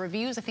them out on the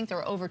reviews, I think there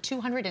are over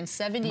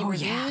 270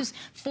 reviews,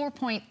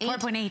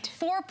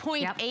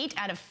 4.8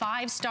 out of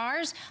 5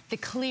 stars. The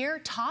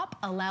clear top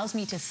allows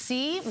me to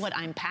see what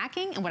I'm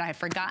packing and what I've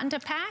forgotten to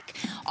pack.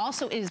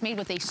 Also, it is made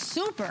with a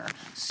super,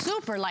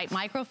 super light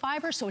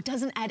microfiber, so it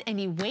doesn't add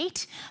any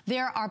weight.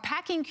 There are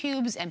packing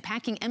cubes and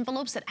packing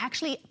envelopes that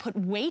actually put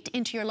weight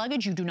into your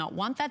luggage. You do not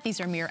want that.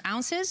 These are mere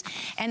ounces,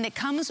 and it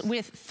comes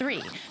with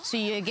 3. So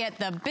you get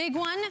the big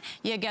one,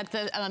 you get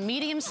the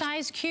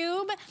medium-sized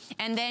cube,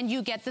 and then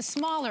you get the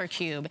smaller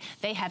cube.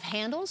 They have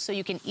handles, so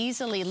you can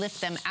easily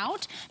lift them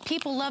out.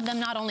 People love them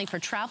not only for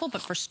travel,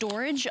 but for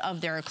storage of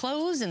their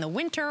clothes in the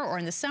winter or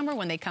in the summer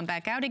when they come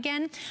back out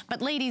again.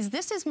 But ladies,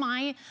 this is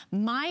my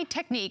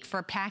technique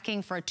for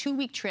packing for a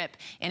 2-week trip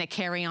in a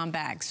carry-on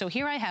bag. So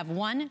here I have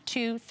 1,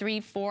 2,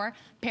 3, 4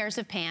 pairs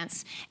of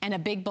pants and a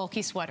big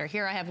bulky sweater.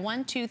 Here I have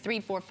 1, 2, 3,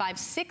 4, 5,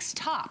 6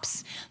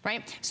 tops,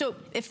 right? So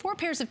if 4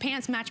 pairs of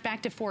pants match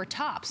back to 4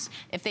 tops,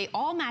 if they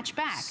all match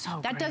back,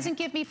 that doesn't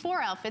give me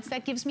 4 outfits,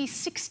 that gives me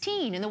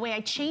 16. And the way I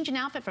change an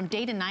outfit from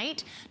day to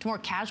night to more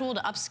casual to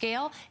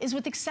upscale is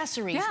with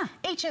accessories. Yeah.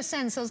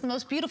 HSN sells the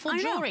most beautiful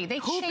jewelry. They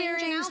change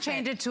an outfit.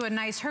 Change it to a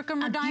nice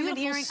Herkimer diamond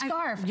earring,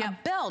 scarf, a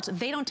belt.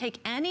 They don't take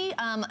any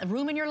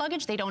room in your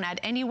luggage. They don't add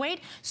any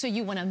weight. So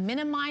you want to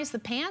minimize the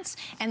pants.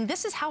 And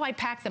this is how I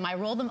pack them. I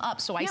roll them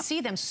up so I see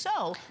them.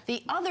 So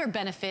the other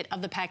benefit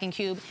of the packing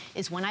cube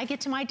is when I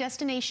get to my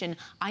destination,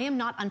 I am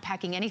not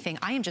unpacking anything.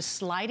 I am just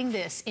sliding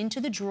this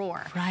into the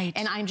drawer. Right.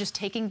 And I'm just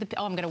taking the,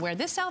 I'm going to wear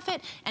this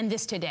outfit and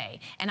this today.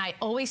 And I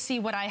always see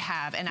what I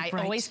have, and I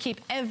always keep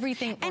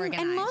everything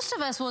organized. And most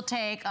of us will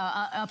take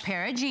a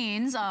pair of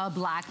jeans, a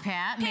black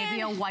pant,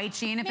 maybe a white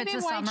jean if it's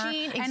a summer,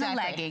 and a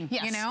legging.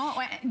 Yes. You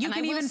know, you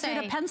can even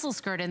fit a pencil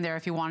skirt in there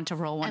if you wanted to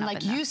roll one up. And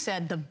like you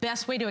said, the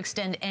best way to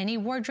extend any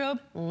wardrobe,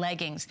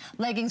 leggings.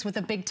 Leggings with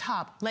a big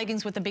top,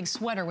 leggings with a big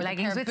sweater, with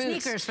leggings a pair of with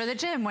boots. Sneakers for the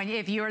gym.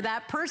 If you're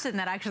that person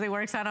that actually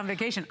works out on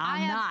vacation,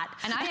 I'm not.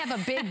 And I have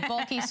a big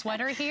bulky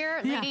sweater here.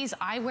 Ladies,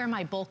 I wear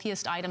my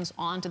bulkiest items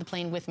onto the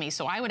plane with me.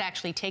 So I would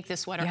actually take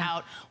this sweater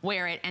out,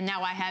 wear it, and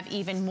now I have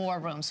even more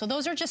room. So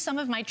those are just some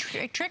of my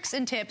tricks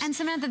and tips. And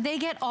Samantha, they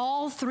get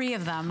all 3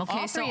 of them.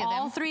 Okay,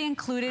 all three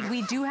included.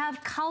 We do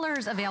have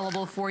colors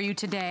available for you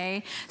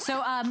today.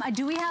 So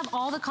do we have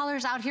all the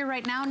colors out here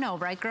right now? No,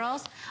 right,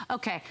 girls?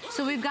 Okay,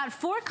 so we've got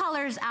 4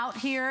 colors out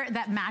here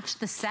that match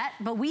the set,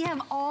 but we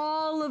have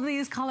all of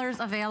these colors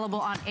available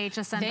on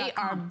HSN.com. They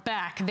are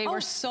back. They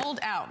were sold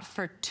out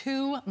for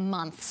 2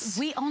 months.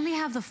 We only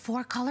have the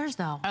 4 colors,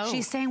 though.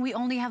 She's saying we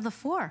only have the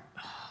 4.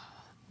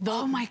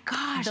 Oh my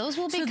gosh. Those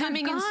will be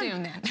coming in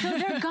soon then. So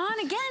they're gone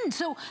again.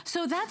 So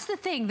that's the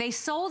thing. They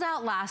sold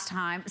out last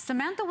time.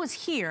 Samantha was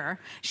here.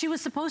 She was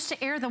supposed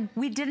to air them.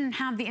 We didn't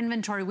have the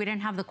inventory. We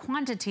didn't have the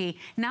quantity.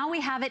 Now we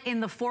have it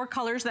in the 4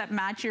 colors that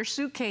match your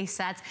suitcase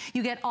sets.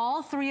 You get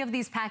all 3 of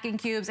these packing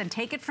cubes, and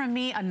take it from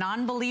me, a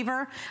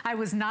non-believer. I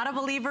was not a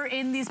believer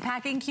in these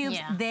packing cubes.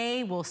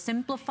 They will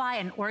simplify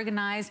and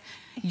organize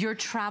your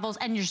travels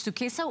and your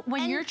suitcase. So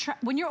when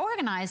you're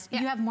organized, you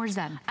have more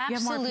zen.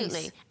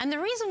 Absolutely. And the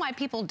reason why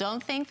people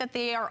don't think that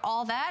they are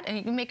all that,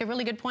 and you make a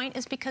really good point,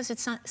 is because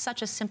it's not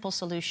such a simple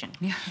solution.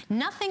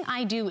 Nothing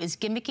I do is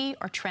gimmicky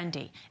or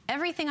trendy.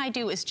 Everything I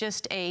do is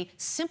just a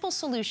simple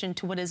solution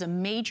to what is a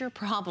major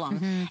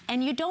problem.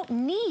 And you don't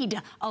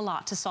need a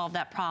lot to solve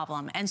that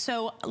problem. And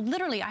so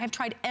literally I have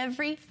tried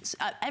every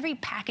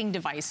packing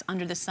device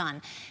under the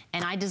sun,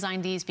 and I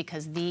designed these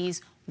because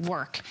these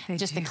work.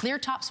 Just the clear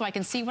top so I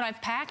can see what I've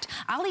packed.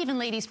 I'll even,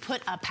 ladies,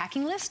 put a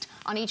packing list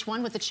on each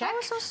one with a check.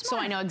 Oh, so smart. So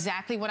I know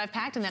exactly what I've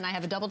packed, and then I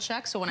have a double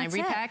check so when I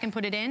repack and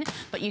put it in.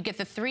 But you get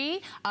the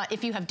 3.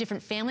 If you have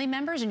different family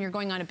members and you're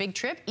going on a big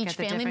trip, each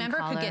family member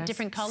could get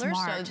different colors.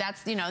 Smart. So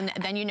that's, you know,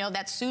 then you know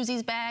that's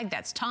Susie's bag,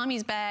 that's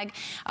Tommy's bag.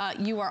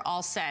 You are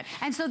all set.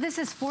 And so this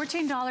is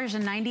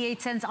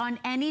 $14.98 on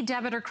any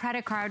debit or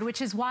credit card,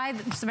 which is why,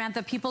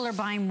 Samantha, people are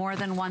buying more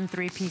than one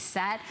 3-piece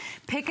set.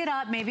 Pick it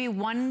up, maybe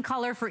 1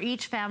 color for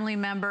each family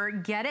member.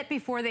 Get it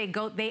before they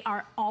go. They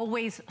are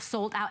always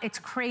sold out. It's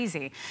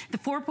crazy. The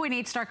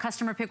 4.8 star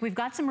customer pick. We've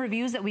got some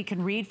reviews that we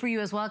can read for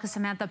you as well, because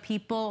Samantha,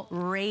 people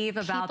rave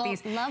about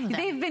these. Love them.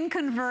 They've been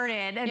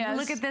converted. And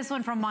look at this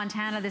one from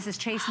Montana. This is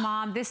Chase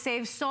Mom. This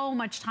saves so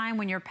much time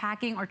when you're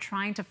packing or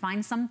trying to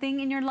find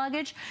something in your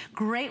luggage.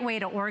 Great way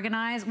to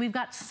organize. We've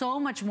got so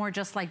much more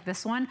just like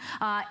this one.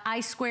 I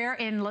Square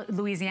in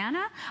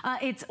Louisiana.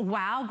 It's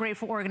wow, great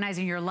for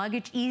organizing your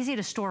luggage. Easy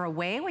to store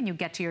away when you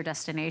get to your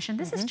destination.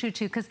 This is true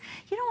too, because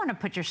you don't want to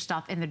put your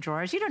stuff in the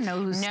drawers. You don't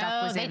know whose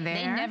stuff was in there.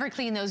 They never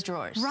clean those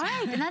drawers.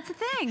 Right, and that's the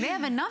thing. They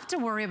have enough to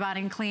worry about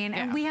and clean.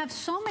 And we have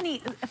so many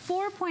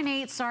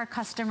 4.8 star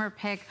customer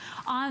pick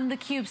on the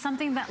cube,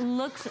 something that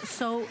looks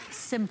so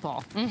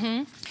simple.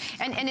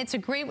 And it's a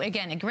great way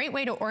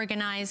to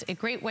organize, a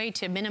great way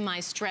to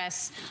minimize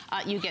stress.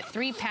 You get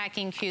 3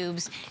 packing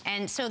cubes,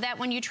 and so that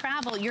when you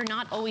travel, you're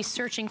not always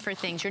searching for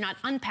things. You're not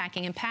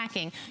unpacking and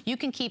packing. You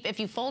can keep, if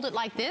you fold it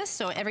like this,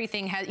 so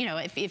everything has, you know,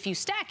 if you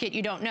stack it,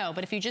 you don't know.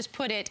 But if you just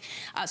put it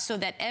so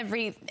that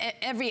every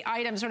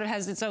item sort of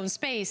has its own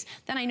space,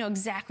 then I know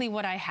exactly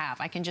what I have.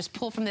 I can just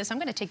pull from this. I'm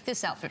going to take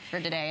this outfit for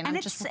today. And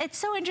it's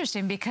so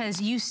interesting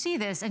because you see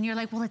this and you're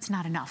like, well, it's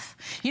not enough.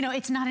 You know,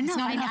 it's not enough.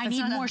 I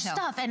need more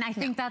stuff. And I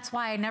think that's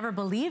why I never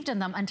believed in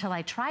them until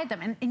I tried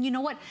them. And you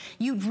know what?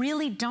 You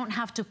really don't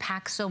have to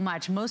pack so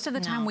much. Most of the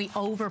time we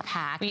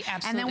overpack. We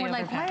absolutely And then we're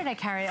like, why did I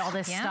carry all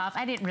this stuff?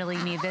 I didn't really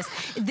need this.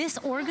 This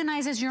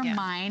organizes your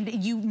mind.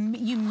 You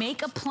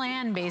make a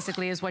plan,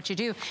 basically, is what you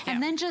do.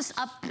 And then just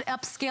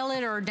upscale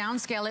it or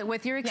downscale it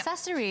with your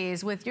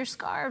accessories, with your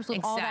scarves, with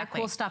all that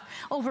cool stuff.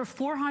 Over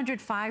 400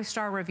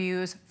 5-star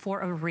reviews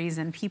for a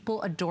reason.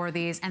 People adore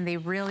these, and they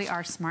really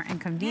are smart and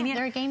convenient.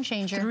 They're a game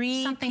changer.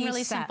 Something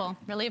really simple,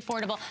 really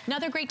affordable.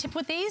 Another great tip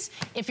with these,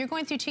 if you're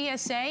going through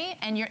TSA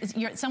and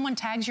someone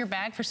tags your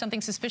bag for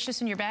something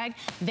suspicious in your bag,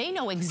 they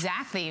know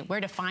exactly where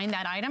to find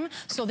that item,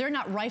 so they're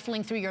not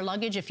rifling through your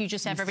luggage if you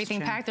just have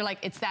everything packed. They're like,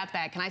 it's that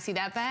bag. Can I see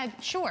that bag?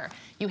 Sure.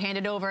 You hand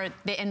it over,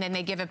 and then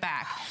they give it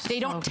back. They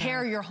don't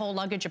tear your whole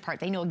luggage apart.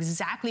 They know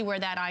exactly where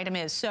that item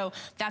is, so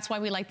that's why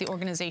we like the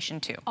organization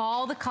too.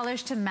 All the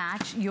colors to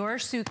match your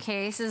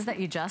suitcases that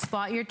you just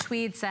bought, your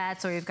tweed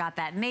set. So you've got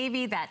that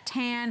navy, that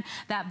tan,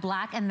 that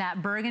black, and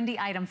that burgundy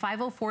item,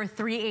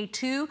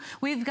 504382.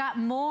 We've got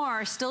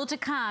more still to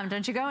come.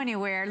 Don't you go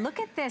anywhere. Look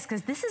at this,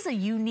 because this is a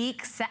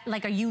unique set,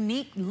 like a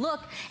unique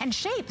look and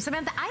shape.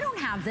 Samantha, I don't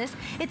have this.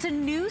 It's a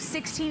new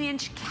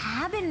 16-inch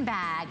cabin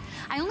bag.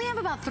 I only have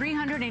about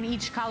 300 in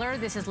each color.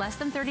 This is less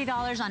than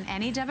 $30 on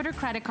any debit or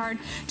credit card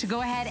to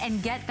go ahead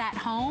and get that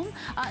home.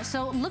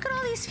 So look at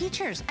all these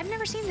features. I've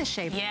never seen this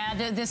shape.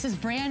 Yeah, this is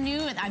brand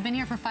new. I've been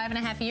here for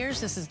 5.5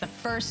 years. This is the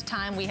first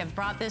time we have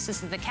brought this.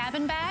 This is the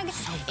cabin bag.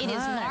 It is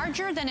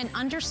larger than an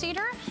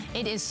underseater.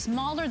 It is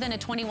smaller than a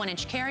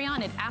 21-inch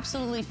carry-on. It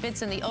absolutely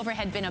fits in the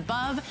overhead bin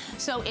above.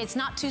 So it's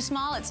not too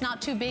small. It's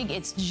not too big.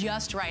 It's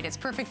just right. It's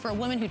perfect for a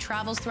woman who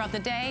travels throughout the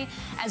day,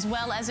 as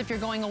well as if you're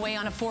going away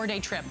on a 4-day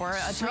trip or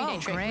a 3-day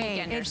trip.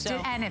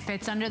 And it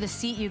fits under the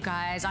seat, you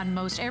guys, on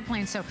most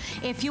airplanes. So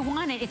if you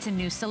want it, it's a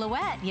new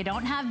silhouette. You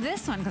don't have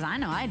this one, because I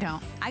know I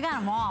don't. I got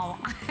them all.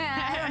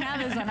 I don't have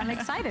this one. I'm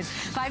excited.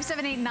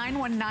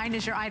 578919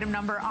 is your item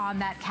number on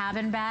that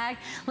cabin bag.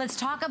 Let's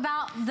talk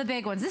about the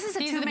big ones. This is a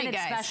 2-minute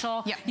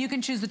special. You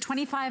can choose the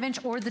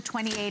 25-inch or the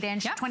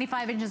 28-inch.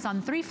 25 inches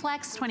on 3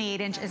 flex,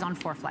 28 inch is on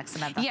 4 flex,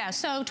 Samantha. Yeah,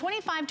 so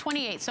 25,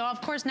 28. So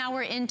of course now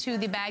we're into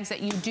the bags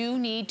that you do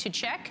need to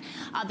check.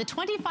 The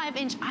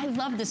 25-inch, I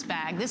love this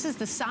bag. This is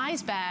the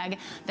size bag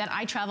that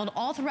I traveled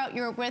all throughout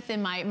Europe with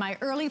in my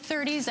early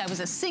 30s. I was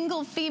a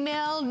single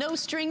female, no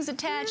strings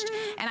attached,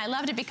 and I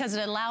loved it because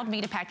it allowed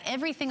me to pack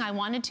everything I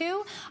wanted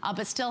to,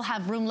 but still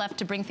have room left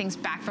to bring things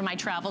back for my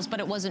travels, but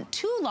it wasn't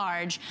too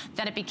large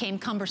that it became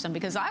cumbersome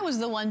because I was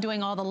the one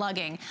doing all the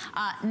lugging.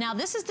 Now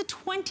this is the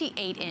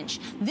 28-inch.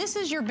 This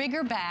is your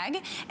bigger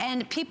bag,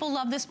 and people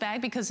love this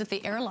bag because if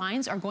the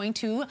airlines are going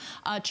to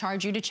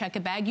charge you to check a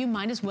bag, you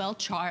might as well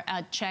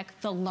check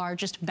the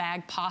largest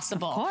bag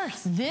possible. Of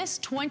course. This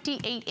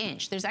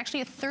 28-inch, there's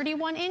actually a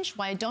 31-inch.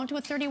 Why I don't do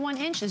a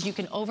 31-inch is you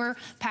can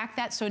overpack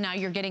that, so now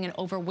you're getting an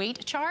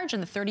overweight charge,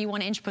 and the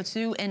 31-inch puts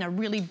you in a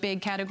really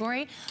big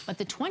category. But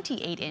the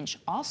 28-inch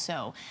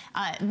also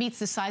meets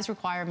the size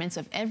requirements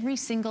of every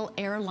single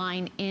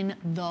airline in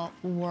the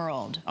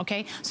world,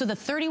 okay? So the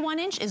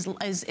 31-inch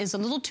is a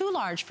little too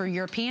large for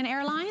European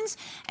airlines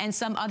and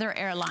some other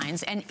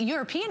airlines, and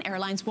European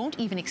airlines won't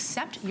even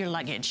accept your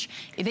luggage.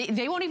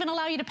 They won't even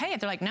allow you to pay it.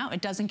 They're like, no,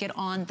 it doesn't get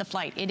on the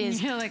flight. It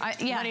is, You're like, what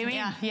do you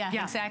mean?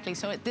 Yeah, exactly.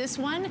 So at this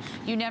one,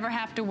 you never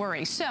have to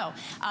worry. So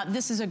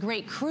this is a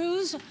great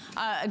cruise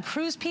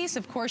piece,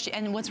 of course,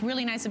 and what's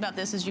really nice about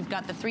this is you've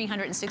got the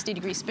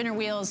 360-degree spinner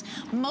wheels.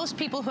 Most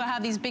people who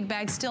have these big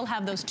bags still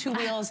have those 2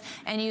 wheels,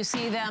 and you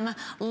see them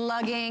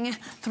lugging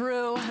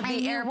through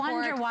the airport. You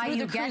wonder why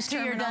you get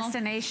to your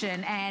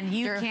destination and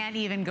you can't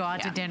even go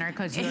out to dinner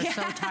because you're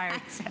so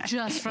tired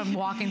just from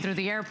walking through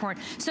the airport.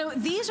 So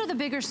these are the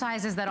bigger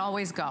sizes that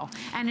always go.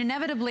 And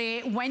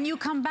inevitably, when you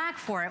come back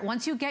for it,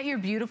 once you get your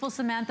beautiful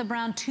Samantha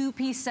Brown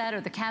 2-piece set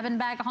or the cabin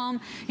bag home,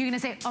 you're going to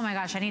say, oh my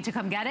gosh, I need to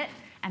come get it.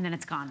 And then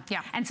it's gone.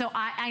 Yeah. And so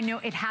I know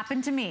it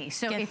happened to me.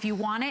 So if you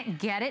want it,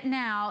 get it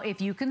now.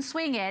 If you can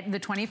swing it, the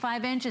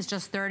 25-inch is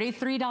just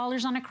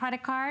 $33 on a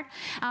credit card.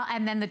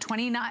 And then the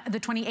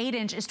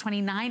 28-inch is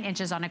 29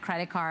 inches on a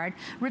credit card.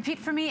 Repeat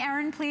for me,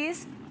 Erin,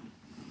 please.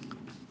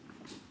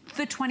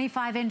 The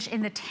 25-inch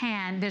in the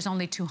tan, there's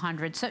only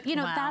 200. So, you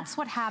know, that's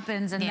what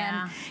happens. And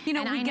then, you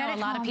know, and we I get know it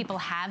a lot of people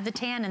have the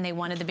tan and they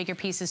wanted the bigger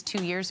pieces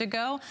 2 years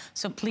ago.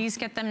 So please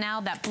get them now.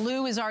 That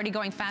blue is already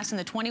going fast in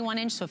the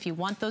 21-inch. So if you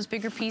want those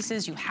bigger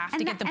pieces, you have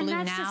to get the blue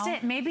now. And that's just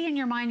it. Maybe in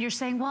your mind you're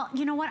saying, well,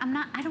 you know what?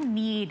 I don't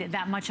need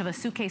that much of a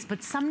suitcase,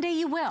 but someday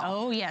you will.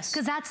 Oh, yes.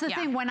 Because that's the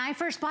thing. When I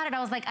first bought it, I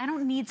was like, I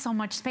don't need so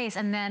much space.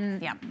 And then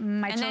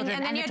my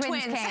children and the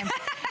twins came.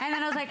 And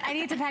then I was like, I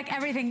need to pack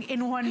everything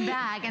in one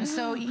bag. And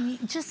so you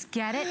just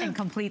get it and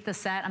complete the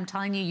set. I'm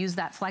telling you, use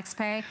that flex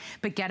pay,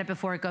 but get it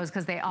before it goes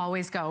because they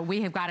always go.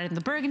 We have got it in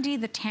the burgundy,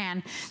 the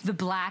tan, the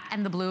black,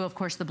 and the blue. Of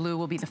course, the blue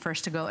will be the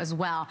first to go as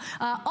well.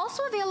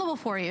 Also available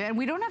for you, and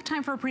we don't have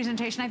time for a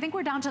presentation. I think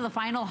we're down to the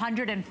final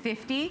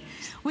 150.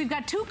 We've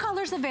got 2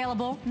 colors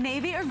available,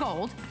 navy or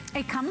gold.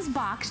 It comes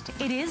boxed.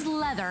 It is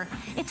leather.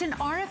 It's an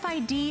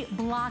RFID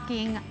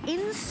blocking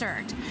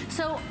insert.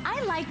 So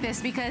I like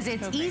this because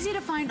it's easy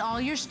to find all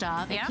your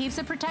stuff. It keeps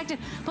it protected.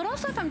 But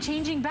also if I'm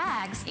changing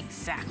bags,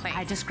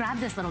 I just grab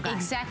this little guy.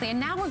 Exactly, and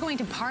now we're going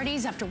to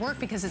parties after work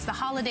because it's the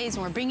holidays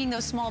and we're bringing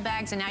those small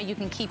bags, and now you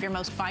can keep your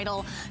most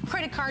vital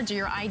credit cards or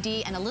your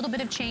ID and a little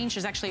bit of change.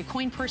 There's actually a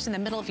coin purse in the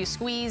middle if you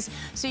squeeze,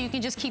 so you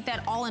can just keep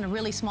that all in a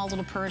really small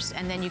little purse,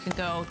 and then you can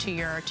go to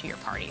your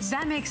parties.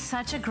 That makes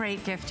such a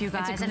great gift, you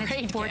guys. It's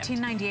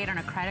 $14.98 on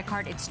a credit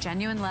card. It's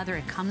genuine leather.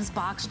 It comes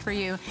boxed for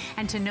you,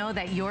 and to know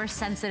that your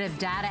sensitive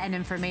data and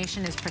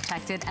information is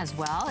protected as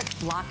well. It's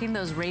blocking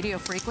those radio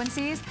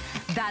frequencies.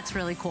 That's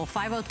really cool.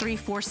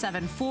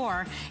 503-474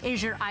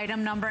 is your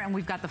item number, and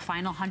we've got the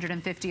final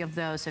 150 of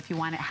those. So if you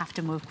want it, have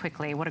to move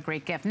quickly. What a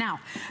great gift. Now,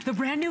 the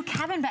brand new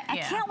cabin bag. I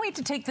can't wait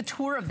to take the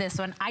tour of this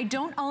one. I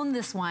don't own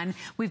this one.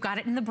 We've got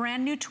it in the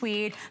brand new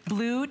tweed,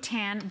 blue,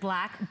 tan,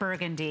 black,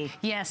 burgundy.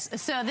 Yes,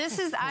 so this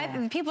is,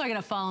 people are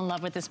gonna fall in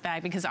love with this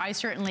bag because I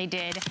certainly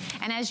did.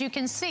 And as you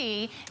can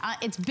see,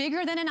 it's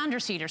bigger than an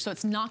underseater, so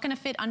it's not gonna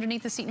fit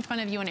underneath the seat in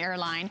front of you in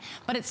airline,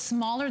 but it's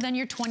smaller than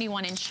your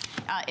 21-inch.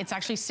 It's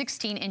actually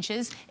 16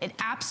 inches. It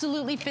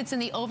absolutely fits in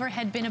the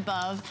overhead bin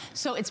above,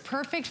 so it's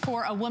perfect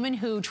for a woman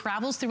who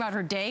travels throughout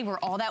her day. We're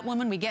all that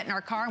woman. We get in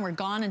our car and we're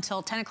gone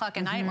until 10 o'clock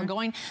at night, and we're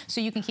going,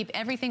 so you can keep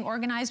everything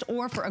organized,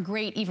 or for a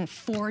great even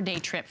 4-day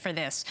trip for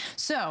this.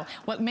 So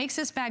what makes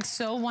this bag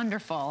so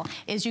wonderful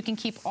is you can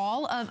keep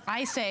all of,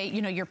 I say,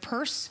 you know, your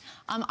purse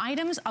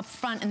items up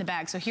front in the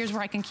bag. So here's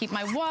where I can keep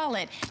my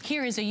wallet.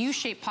 Here is a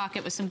U-shaped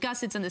pocket with some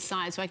gussets on the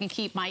side, so I can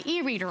keep my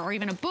e-reader or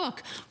even a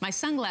book, my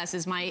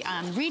sunglasses, my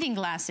reading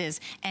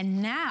glasses.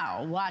 And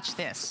now, watch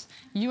this.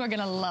 You are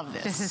gonna love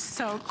this. This is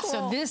so cool.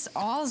 So this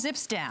all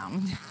zips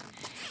down,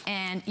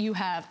 and you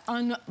have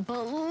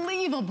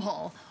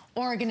unbelievable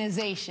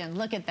organization.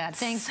 Look at that.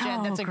 Thanks,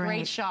 Jen. That's a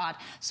great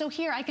shot. So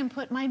here I can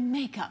put my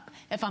makeup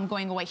if I'm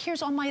going away.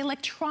 Here's all my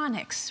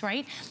electronics,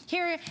 right?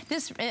 Here,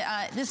 this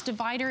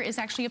divider is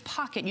actually a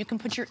pocket. You can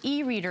put your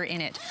e-reader in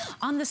it.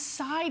 On the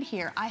side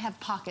here, I have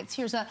pockets.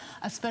 Here's a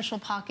special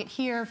pocket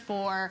here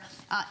for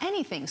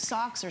anything,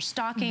 socks or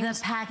stockings.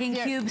 The packing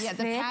cubes fit.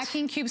 The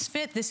packing cubes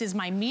fit. This is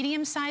my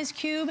medium-sized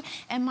cube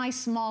and my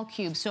small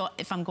cube. So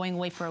if I'm going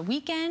away for a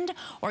weekend,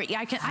 or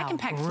I can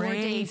pack 4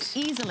 days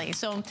easily.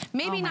 So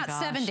maybe not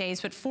 7 days,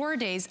 but 4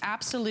 days,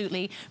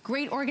 absolutely.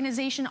 Great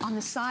organization on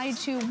the side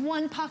too.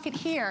 One pocket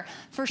here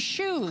for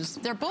shoes.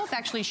 They're both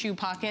actually shoe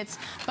pockets,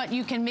 but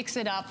you can mix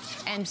it up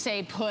and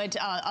say put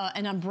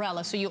an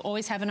umbrella, so you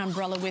always have an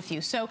umbrella with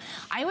you. So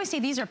I always say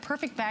these are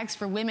perfect bags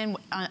for women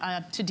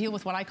to deal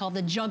with what I call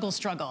the juggle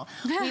struggle.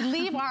 We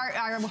leave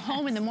our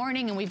home in the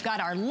morning and we've got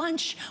our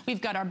lunch,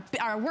 we've got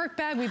our work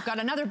bag, we've got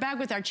another bag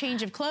with our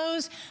change of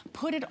clothes.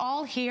 Put it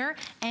all here,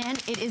 and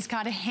it has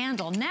got a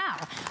handle. Now,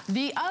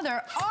 the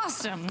other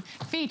awesome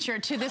feature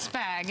to this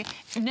bag,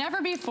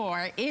 never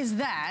before, is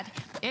that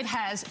it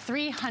has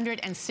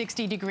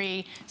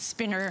 360-degree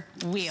spinner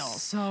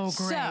wheels. So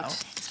great.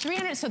 So it's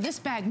 300. So this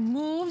bag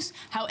moves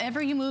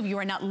however you move. You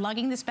are not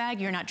lugging this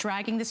bag. You're not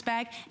dragging this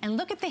bag. And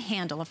look at the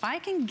handle. If I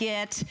can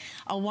get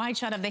a wide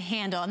shot of the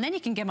handle, and then you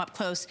can get them up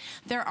close.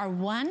 There are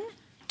 1,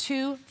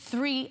 2,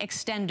 3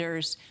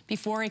 extenders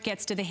before it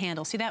gets to the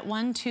handle. See that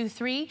 1, 2,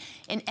 3?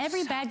 In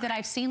every bag that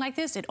I've seen like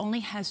this, it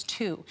only has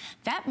 2.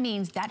 That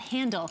means that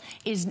handle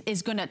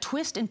is gonna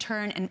twist and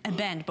turn and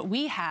bend, but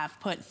we have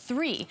put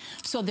 3.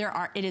 So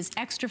it is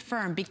extra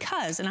firm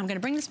because, and I'm gonna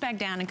bring this bag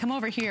down and come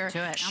over here,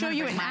 show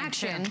you in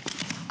action.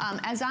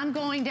 as I'm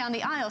going down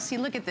the aisle, see,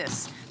 look at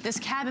this. This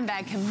cabin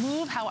bag can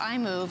move how I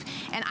move,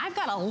 and I've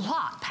got a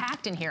lot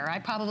packed in here. I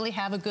probably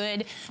have a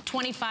good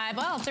 25,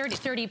 well,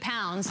 30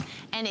 pounds,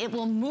 and it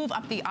will move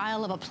up the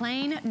aisle of a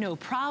plane, no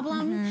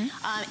problem.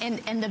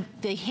 And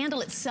the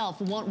handle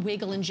itself won't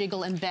wiggle and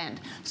jiggle and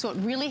bend. So it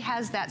really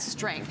has that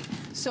strength.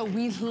 So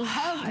we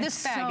love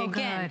this bag. So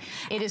again,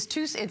 good.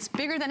 it's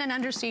bigger than an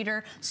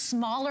underseater,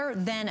 smaller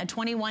than a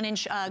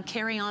 21-inch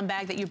carry-on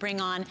bag that you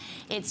bring on.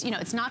 It's, you know,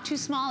 it's not too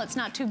small, it's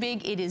not too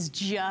big, it is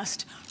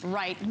just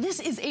right. This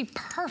is a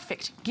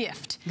perfect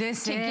gift to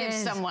give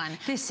someone.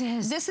 This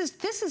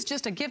is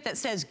just a gift that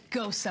says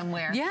go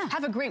somewhere. Yeah.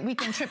 Have a great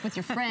weekend trip with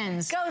your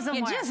friends. Go somewhere.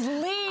 You just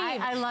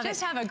leave. I love it.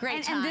 Just have a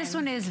great time. And this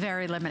one is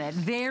very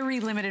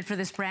limited for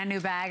this brand new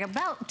bag.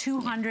 About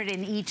 200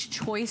 in each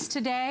choice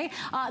today.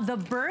 The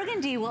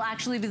burgundy will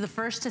actually be the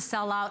first to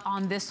sell out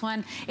on this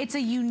one. It's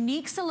a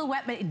unique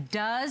silhouette, but it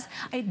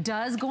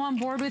does go on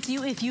board with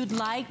you if you'd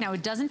like. Now,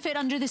 it doesn't fit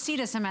under the seat,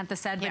 as Samantha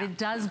said, but it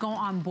does go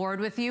on board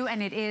with you,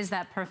 and it is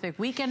that perfect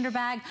weekender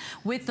bag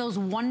with those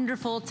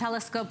wonderful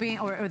telescoping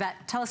or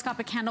that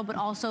telescopic handle, but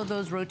also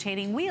those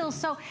rotating wheels.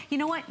 So you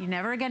know what? You're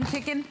never again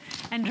kicking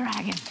and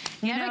dragging.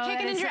 Never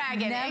kicking and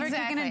dragging. Never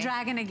kicking and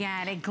dragging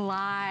again. It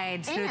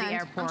glides through the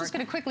airport. I'm just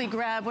going to quickly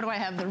grab, what do I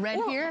have, the red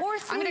here?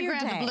 I'm going to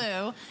grab the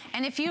blue.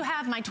 And if you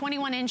have my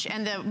 21-inch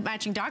and the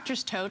matching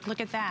doctor's tote, look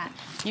at that.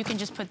 You can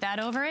just put that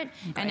over it,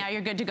 and now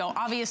you're good to go.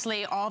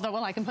 Obviously,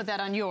 well, I can put that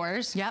on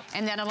yours. Yep.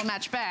 And then it'll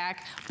match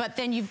back. But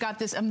then you've got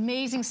this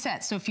amazing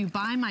set. So if you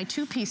buy my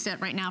two-piece set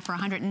right now for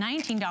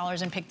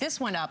 $119 and pick this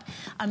one up,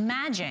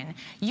 imagine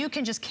you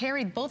can just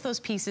carry both those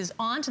pieces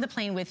onto the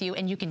plane with you,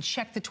 and you can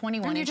check the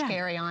 21-inch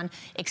carry-on,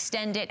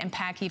 extend it, and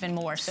pack even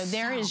more. So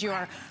there is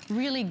your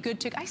really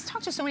good I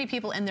talk to so many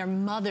people, and their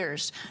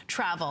mothers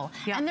travel,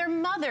 and their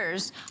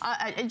mothers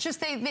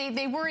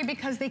they worry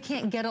because they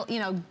can't get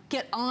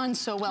on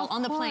so well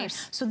on the plane.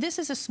 So this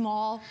is a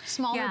smaller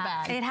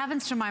bag. It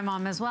happens to my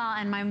mom as well,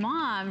 and my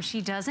mom,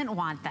 she doesn't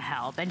want the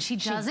help, and she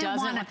doesn't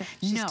want to.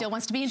 She still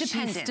wants to be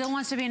independent. She still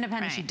wants to be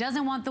independent. She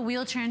doesn't want the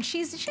wheelchair, and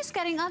she's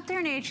getting up there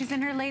in age. She's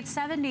in her late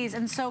 70s,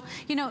 and so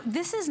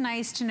this is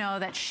nice to know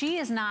that she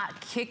is not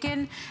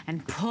kicking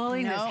and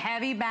pulling this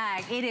heavy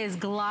bag. It is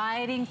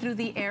gliding through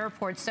the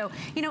airport. So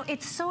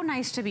it's so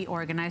nice to be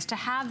organized, to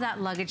have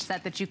that luggage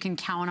set that you can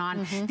count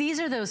on. These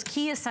are those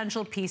key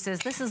essential pieces.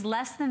 This is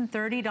less than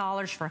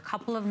 $30 for a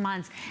couple of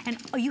months, and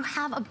you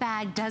have a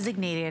bag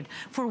designated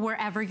for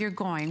wherever you're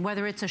going,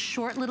 whether it's a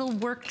short little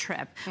work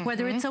trip,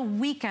 whether it's a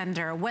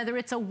weekender, whether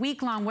it's a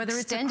week-long, whether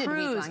it's a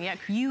cruise.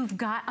 You've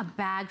got a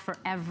bag for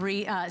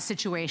every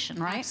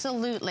situation, right?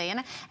 Absolutely.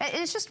 And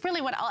it's just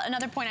really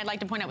another point I'd like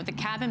to point out with the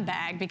cabin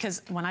bag,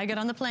 because when I get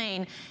on the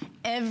plane,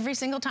 every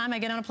single time I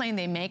get on a plane,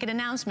 they make an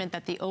announcement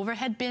that the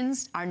overhead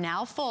bins are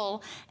now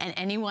full, and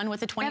anyone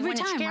with a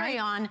 21-inch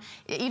carry-on,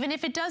 even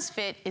if it does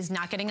fit, is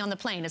not getting on the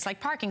plane. It's like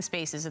parking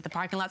spaces. If the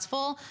parking lot's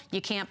full,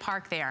 you can't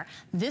park there.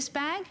 This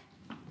bag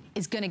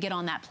is going to get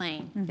on that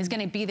plane, is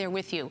going to be there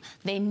with you.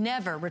 They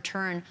never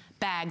return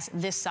bags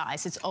this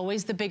size. It's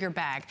always the bigger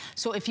bag.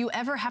 So if you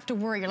ever have to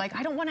worry, you're like,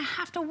 I don't want to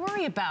have to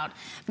worry about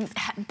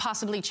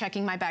possibly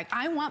checking my bag.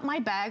 I want my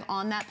bag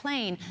on that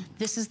plane.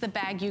 This is the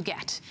bag you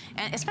get.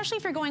 And especially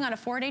if you're going on a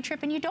 4-day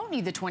trip and you don't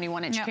need the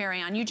 21-inch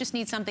carry-on. You just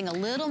need something a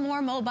little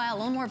more mobile, a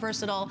little more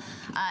versatile,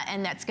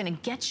 and that's going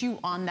to get you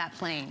on that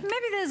plane.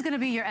 Maybe this is going to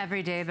be your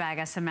everyday bag,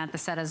 as Samantha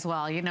said as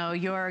well.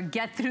 Your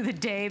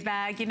get-through-the-day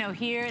bag.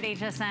 Here at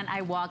HSN,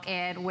 I walk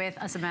in with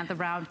a Samantha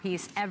Brown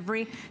piece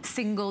every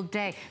single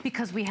day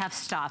because we have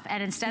stuff,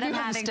 and instead of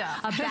having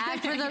a bag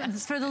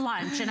for the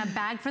lunch and a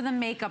bag for the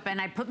makeup, and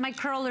I put my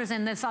curlers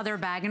in this other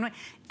bag, and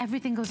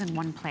everything goes in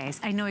one place.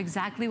 I know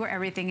exactly where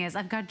everything is.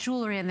 I've got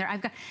jewelry in there.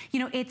 I've got,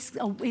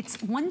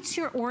 it's once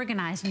you're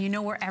organized and you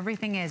know where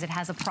everything is, it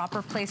has a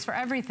proper place for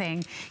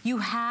everything. You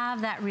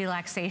have that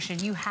relaxation.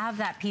 You have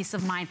that peace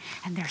of mind,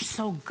 and they're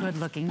so good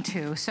looking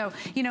too. So,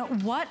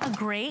 what a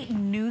great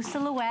new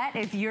silhouette.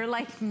 If you're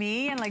like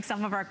me and like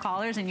some of our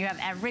callers, and you have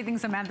everything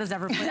Samantha's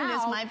ever put out,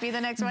 this might be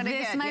the next one.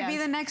 This might be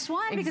the next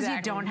one because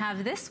you don't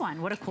have this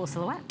one. What a cool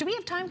silhouette. Do we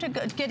have time to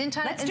get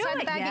inside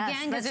the bag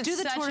again? Let's do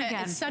the tour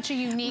again. It's such a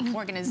unique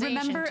organization.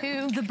 Remember,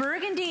 too. The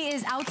burgundy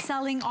is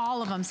outselling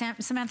all of them.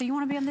 Samantha, you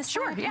want to be on this?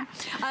 Sure, yeah.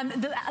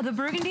 The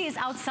burgundy is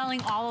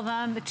outselling all of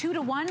them. The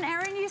 2-to-1,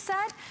 Erin, you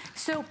said?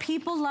 So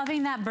people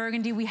loving that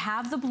burgundy. We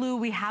have the blue,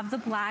 we have the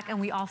black, and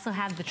we also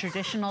have the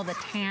traditional, the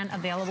tan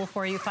available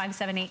for you.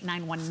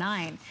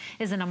 578-919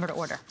 is the number to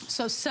order.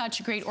 So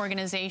such great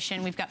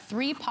organization. We've got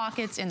 3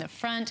 pockets in the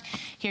front.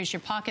 Here's your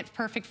pocket,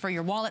 perfect for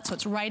your wallet, so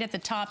it's right at the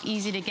top,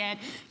 easy to get.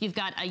 You've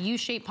got a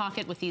U-shaped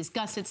pocket with these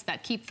gussets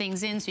that keep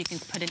things in, so you can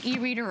put an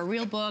e-reader, a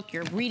real book,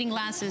 your reading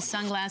glasses,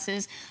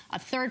 sunglasses, a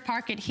third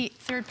pocket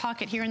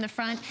here in the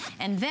front,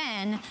 and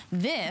then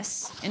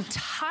this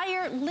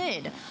entire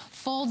lid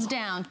folds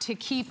down to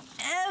keep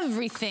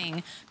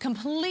everything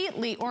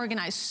completely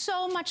organized.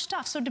 So much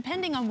stuff. So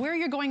depending on where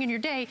you're going in your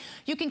day,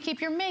 you can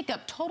keep your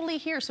makeup totally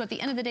here. So at the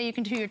end of the day, you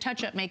can do your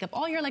touch-up makeup.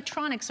 All your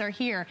electronics are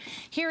here.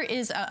 Here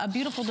is a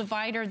beautiful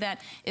divider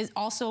that is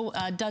also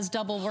does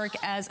double work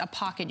as a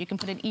pocket. You can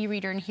put an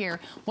e-reader in here.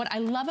 What I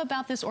love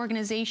about this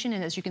organization,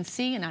 and as you can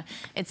see, and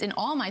it's in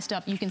all my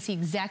stuff, you can see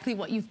exactly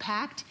what you've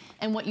packed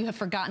and what you have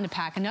forgotten to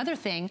pack. Another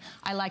thing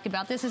I like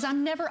about this is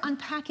I'm never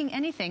unpacking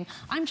anything.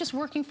 I'm just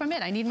working from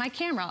it. I need my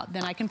camera out,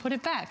 then I can put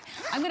it back.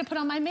 I'm gonna put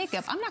on my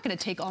makeup. I'm not gonna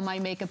take all my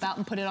makeup out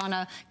and put it on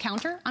a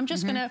counter. I'm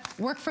just gonna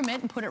work from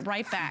it and put it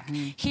right back.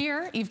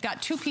 Here, you've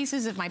got 2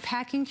 pieces of my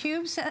packing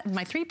cube set,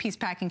 my 3-piece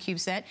packing cube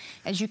set.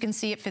 As you can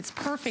see, it fits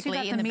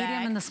perfectly in the bag.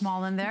 Medium and the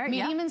small in there.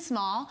 Medium and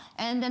small.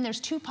 And then there's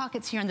 2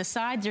 pockets here on the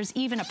side. There's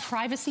even a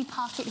privacy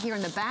pocket here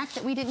in the back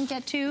that we didn't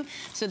get to.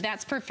 So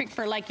that's perfect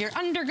for like your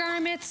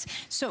undergarments.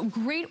 So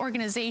great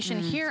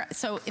organization here.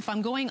 So if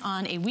I'm going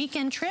on a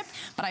weekend trip,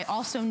 but I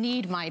also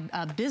need my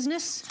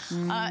business,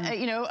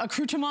 you know,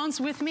 accoutrements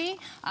with me,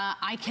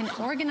 I can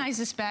organize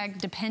this bag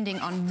depending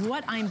on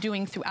what I'm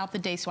doing throughout the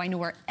day, so I know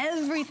where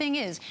everything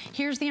is.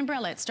 Here's the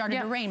umbrella. It started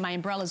to rain. My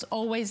umbrella's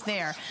always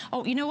there.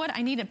 Oh, you know what?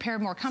 I need a pair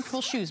of more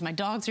comfortable shoes. My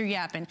dogs are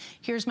yapping.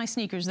 Here's my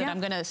sneakers that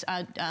I'm gonna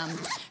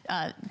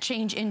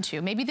change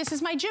into. Maybe this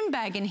is my gym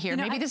bag in here.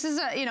 Maybe this is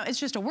a, you know, it's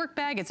just a work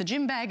bag. It's a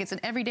gym bag. It's an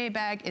everyday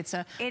bag. It's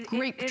a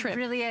great trip. It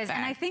really is. Bag.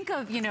 And I think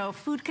of, you know,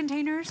 food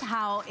containers,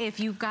 how if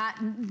you've got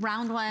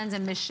round ones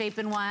and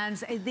misshapen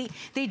ones,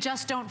 they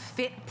just don't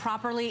fit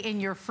properly in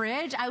your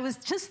fridge. I was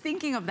just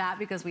thinking of that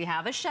because we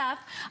have a chef,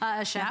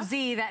 Chef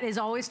Z, that is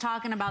always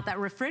talking about that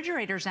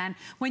refrigerators end.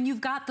 When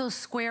you've got those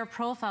square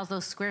profiles,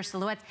 those square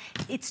silhouettes,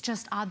 it's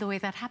just odd the way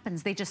that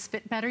happens. They just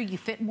fit better. You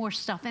fit more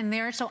stuff in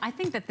there. So I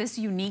think that this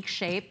unique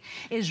shape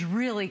is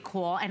really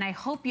cool, and I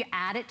hope you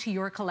add it to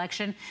your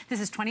collection. This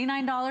is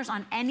 $29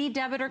 on any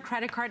debit or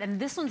credit card, and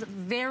this one's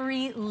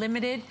very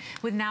limited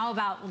with now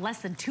about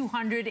less than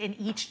 200 in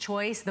each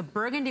choice. The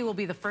burgundy will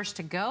be the first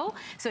to go.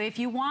 So if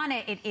you want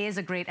it, it is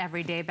a great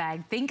everyday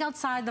bag. Think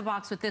outside the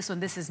box with this one.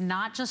 This is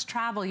not just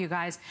travel, you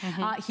guys.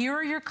 Here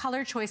are your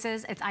color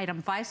choices. It's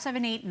item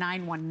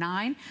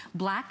 578919,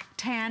 black,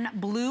 tan,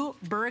 blue,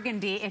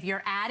 burgundy. If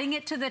you're adding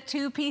it to the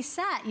 2-piece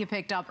set you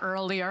picked up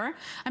earlier,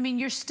 I mean,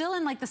 you're still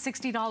in like the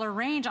 $60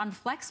 range on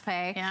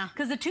FlexPay,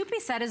 because the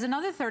 2-piece set is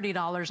another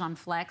 $30 on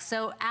Flex.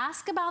 So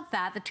ask about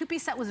that. The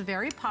 2-piece set was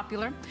very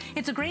popular.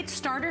 It's a great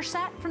starter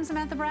set from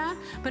Samantha Brown,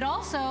 but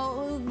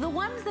also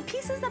the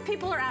pieces that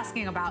people are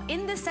asking about.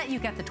 In this set, you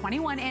get the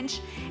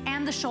 21-inch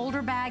and the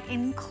shoulder bag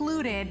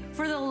included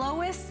for the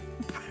lowest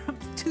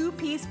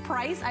 2-piece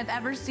price I've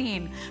ever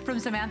seen from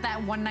Samantha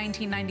at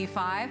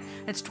 $119.95.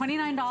 It's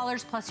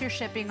 $29 plus your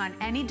shipping on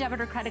any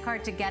debit or credit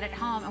card to get it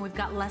home, and we've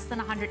got less than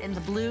 100 in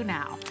the blue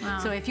now.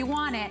 So if you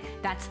want it,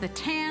 that's the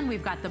tan,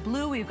 we've got the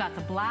blue, we've got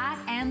the black,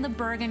 and the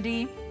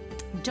burgundy.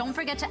 Don't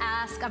forget to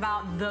ask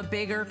about the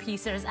bigger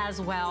pieces as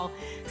well.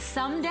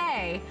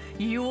 Someday,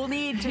 you will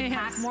need to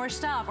pack more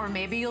stuff, or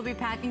maybe you'll be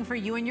packing for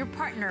you and your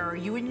partner, or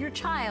you and your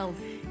child.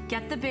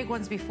 Get the big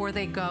ones before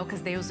they go,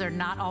 because those are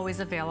not always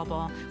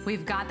available.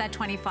 We've got that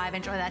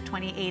 25-inch or that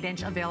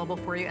 28-inch available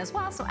for you as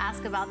well, so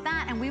ask about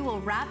that, and we will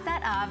wrap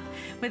that up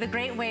with a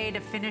great way to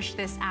finish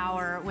this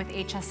hour with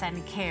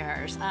HSN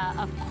Cares.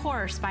 Of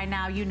course, by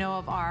now you know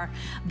of our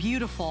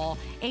beautiful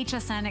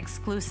HSN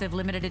exclusive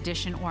limited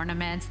edition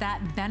ornaments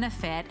that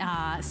benefit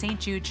St.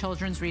 Jude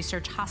Children's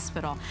Research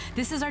Hospital.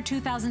 This is our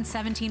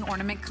 2017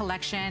 ornament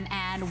collection,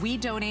 and we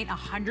donate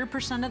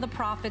 100% of the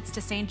profits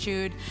to St.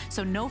 Jude,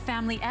 so no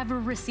family ever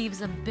receives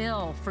a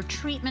bill for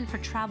treatment, for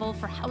travel,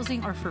 for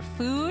housing, or for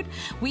food.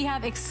 We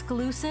have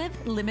exclusive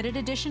limited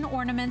edition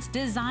ornaments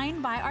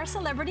designed by our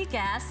celebrity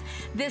guests.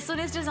 This one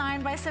is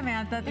designed by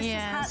Samantha. This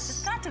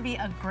it's got to be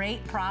a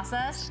great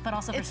process, but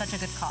also for such a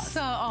good cause.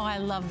 So, I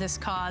love this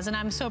cause, and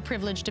I'm so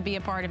privileged to be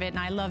a part of it, and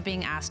I love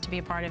being asked to be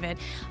a part of it.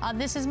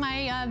 This is my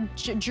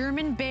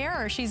German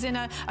bear. She's in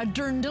a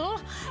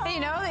dirndl. You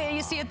know,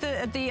 you see at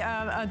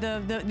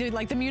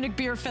the Munich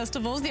beer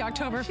festivals, the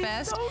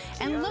Oktoberfest. So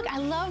and look, I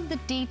love the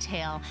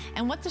detail.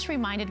 And what this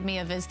reminded me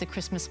of is the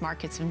Christmas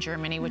markets in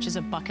Germany, which is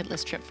a bucket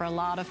list trip for a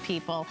lot of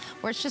people,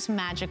 where it's just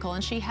magical.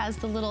 And she has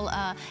the little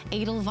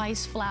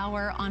Edelweiss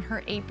flower on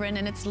her apron,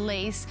 and it's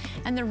lace,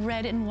 and the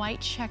red and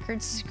white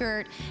checkered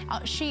skirt.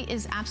 She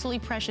is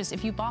absolutely precious.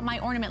 If you bought my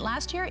ornament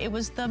last year, it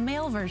was the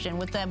male version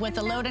with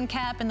the load-in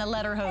cap and the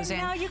lederhosen.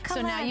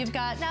 So now you've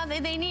got,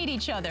 they need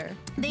each other.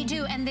 They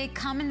do, and they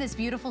come in this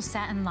beautiful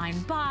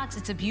satin-lined box.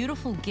 It's a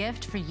beautiful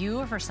gift for you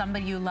or for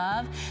somebody you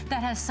love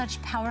that has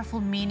such powerful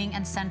meaning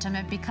and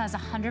sentiment, because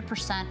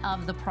 100%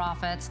 of the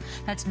profits,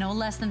 that's no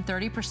less than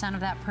 30% of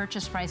that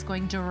purchase price,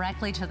 going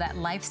directly to that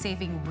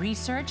life-saving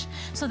research,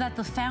 so that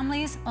the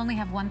families only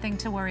have one thing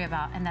to worry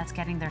about, and that's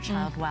getting their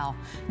child well.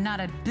 Not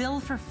a bill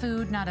for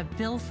food, not a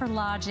bill for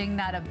lodging,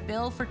 not a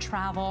bill for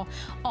travel.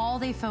 All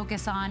they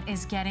focus on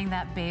is getting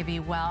that baby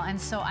well. And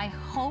so I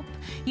hope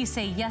you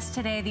say yes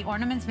today. The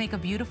ornaments make a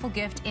beautiful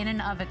gift in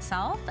and of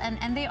itself,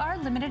 and they are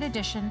limited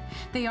edition.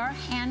 They are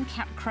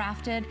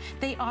handcrafted.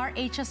 They are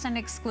HSN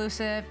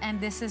exclusive,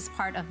 and this is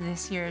part of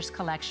this year's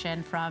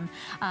collection from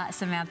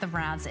Samantha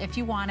Brown. So if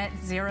you want it,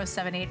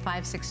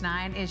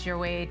 078569 is your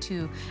way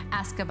to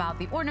ask about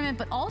the ornament,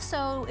 but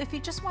also if you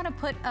just want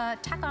to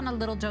tack on a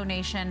little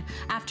donation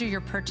after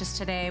your purchase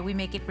today, we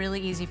make it really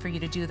easy for you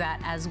to do that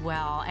as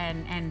well,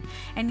 and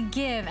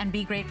give and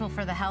be grateful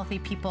for the healthy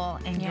people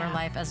in your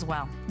life as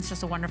well. It's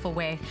just a wonderful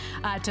way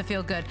to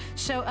feel good.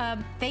 So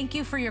thank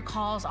you for your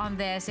calls on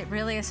this. It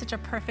really is such a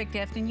perfect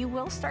gift, and you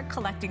will start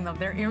collecting them.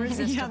 They're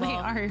irresistible. Yeah, they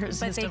are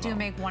irresistible. But they do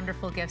make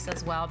wonderful gifts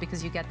as well,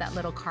 because you get that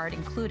little card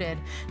included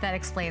that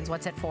explains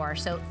what's it for.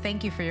 So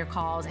thank you for your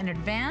calls in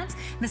advance.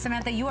 Miss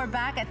Samantha, you are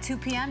back at 2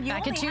 p.m. You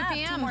back only at 2 have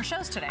p.m. 2 more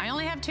shows today. I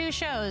only have 2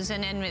 shows,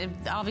 and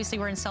obviously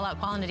we're in sellout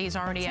quantities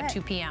already at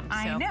 2 p.m. So.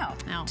 I know.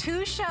 Oh.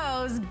 2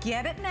 shows.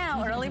 Get it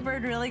now. Early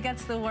bird really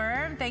gets the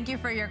worm. Thank you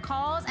for your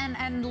calls,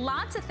 and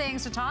lots of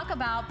things to talk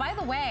about. By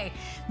the way,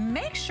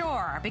 make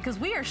sure, because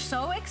we are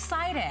so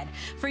excited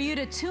for you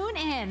to tune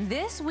in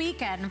this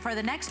weekend for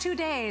the next 2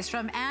 days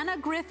from Anna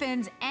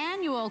Griffin's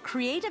annual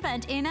Create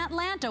event in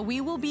Atlanta.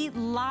 We will be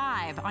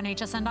live on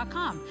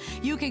hsn.com.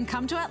 You can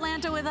come to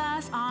Atlanta with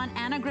us on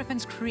Anna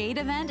Griffin's Create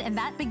event, and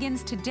that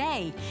begins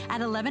today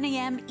at 11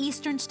 a.m.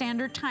 Eastern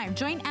Standard Time.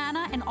 Join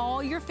Anna and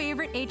all your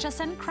favorite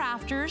HSN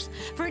crafters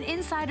for an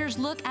insider's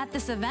look at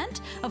this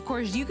event. Of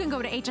course, you can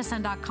go to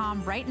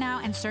hsn.com right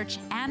now and search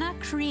Anna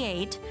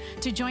Create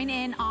to join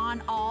in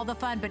on all the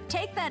fun. But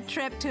take that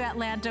trip to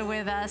Atlanta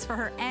with us for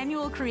her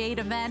annual Create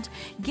event.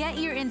 Get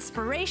your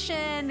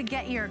inspiration,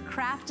 get your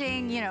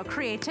crafting,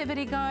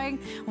 creativity going.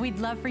 We'd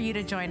love for you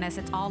to join us.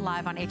 It's all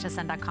live on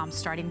hsn.com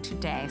starting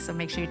today, so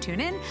make sure you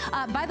tune in.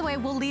 By the way,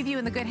 we'll leave you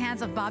in the good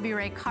hands of Bobby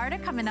Ray Carter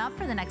coming up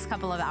for the next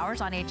couple of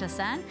hours on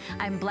HSN.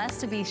 I'm blessed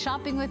to be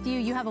shopping with you.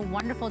 You have a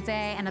wonderful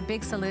day, and a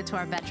big salute to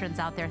our veterans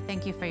out there.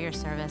 Thank you for your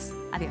service.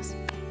 Adios.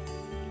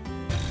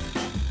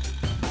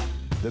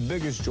 The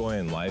biggest joy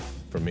in life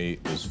for me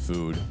is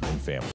food and family.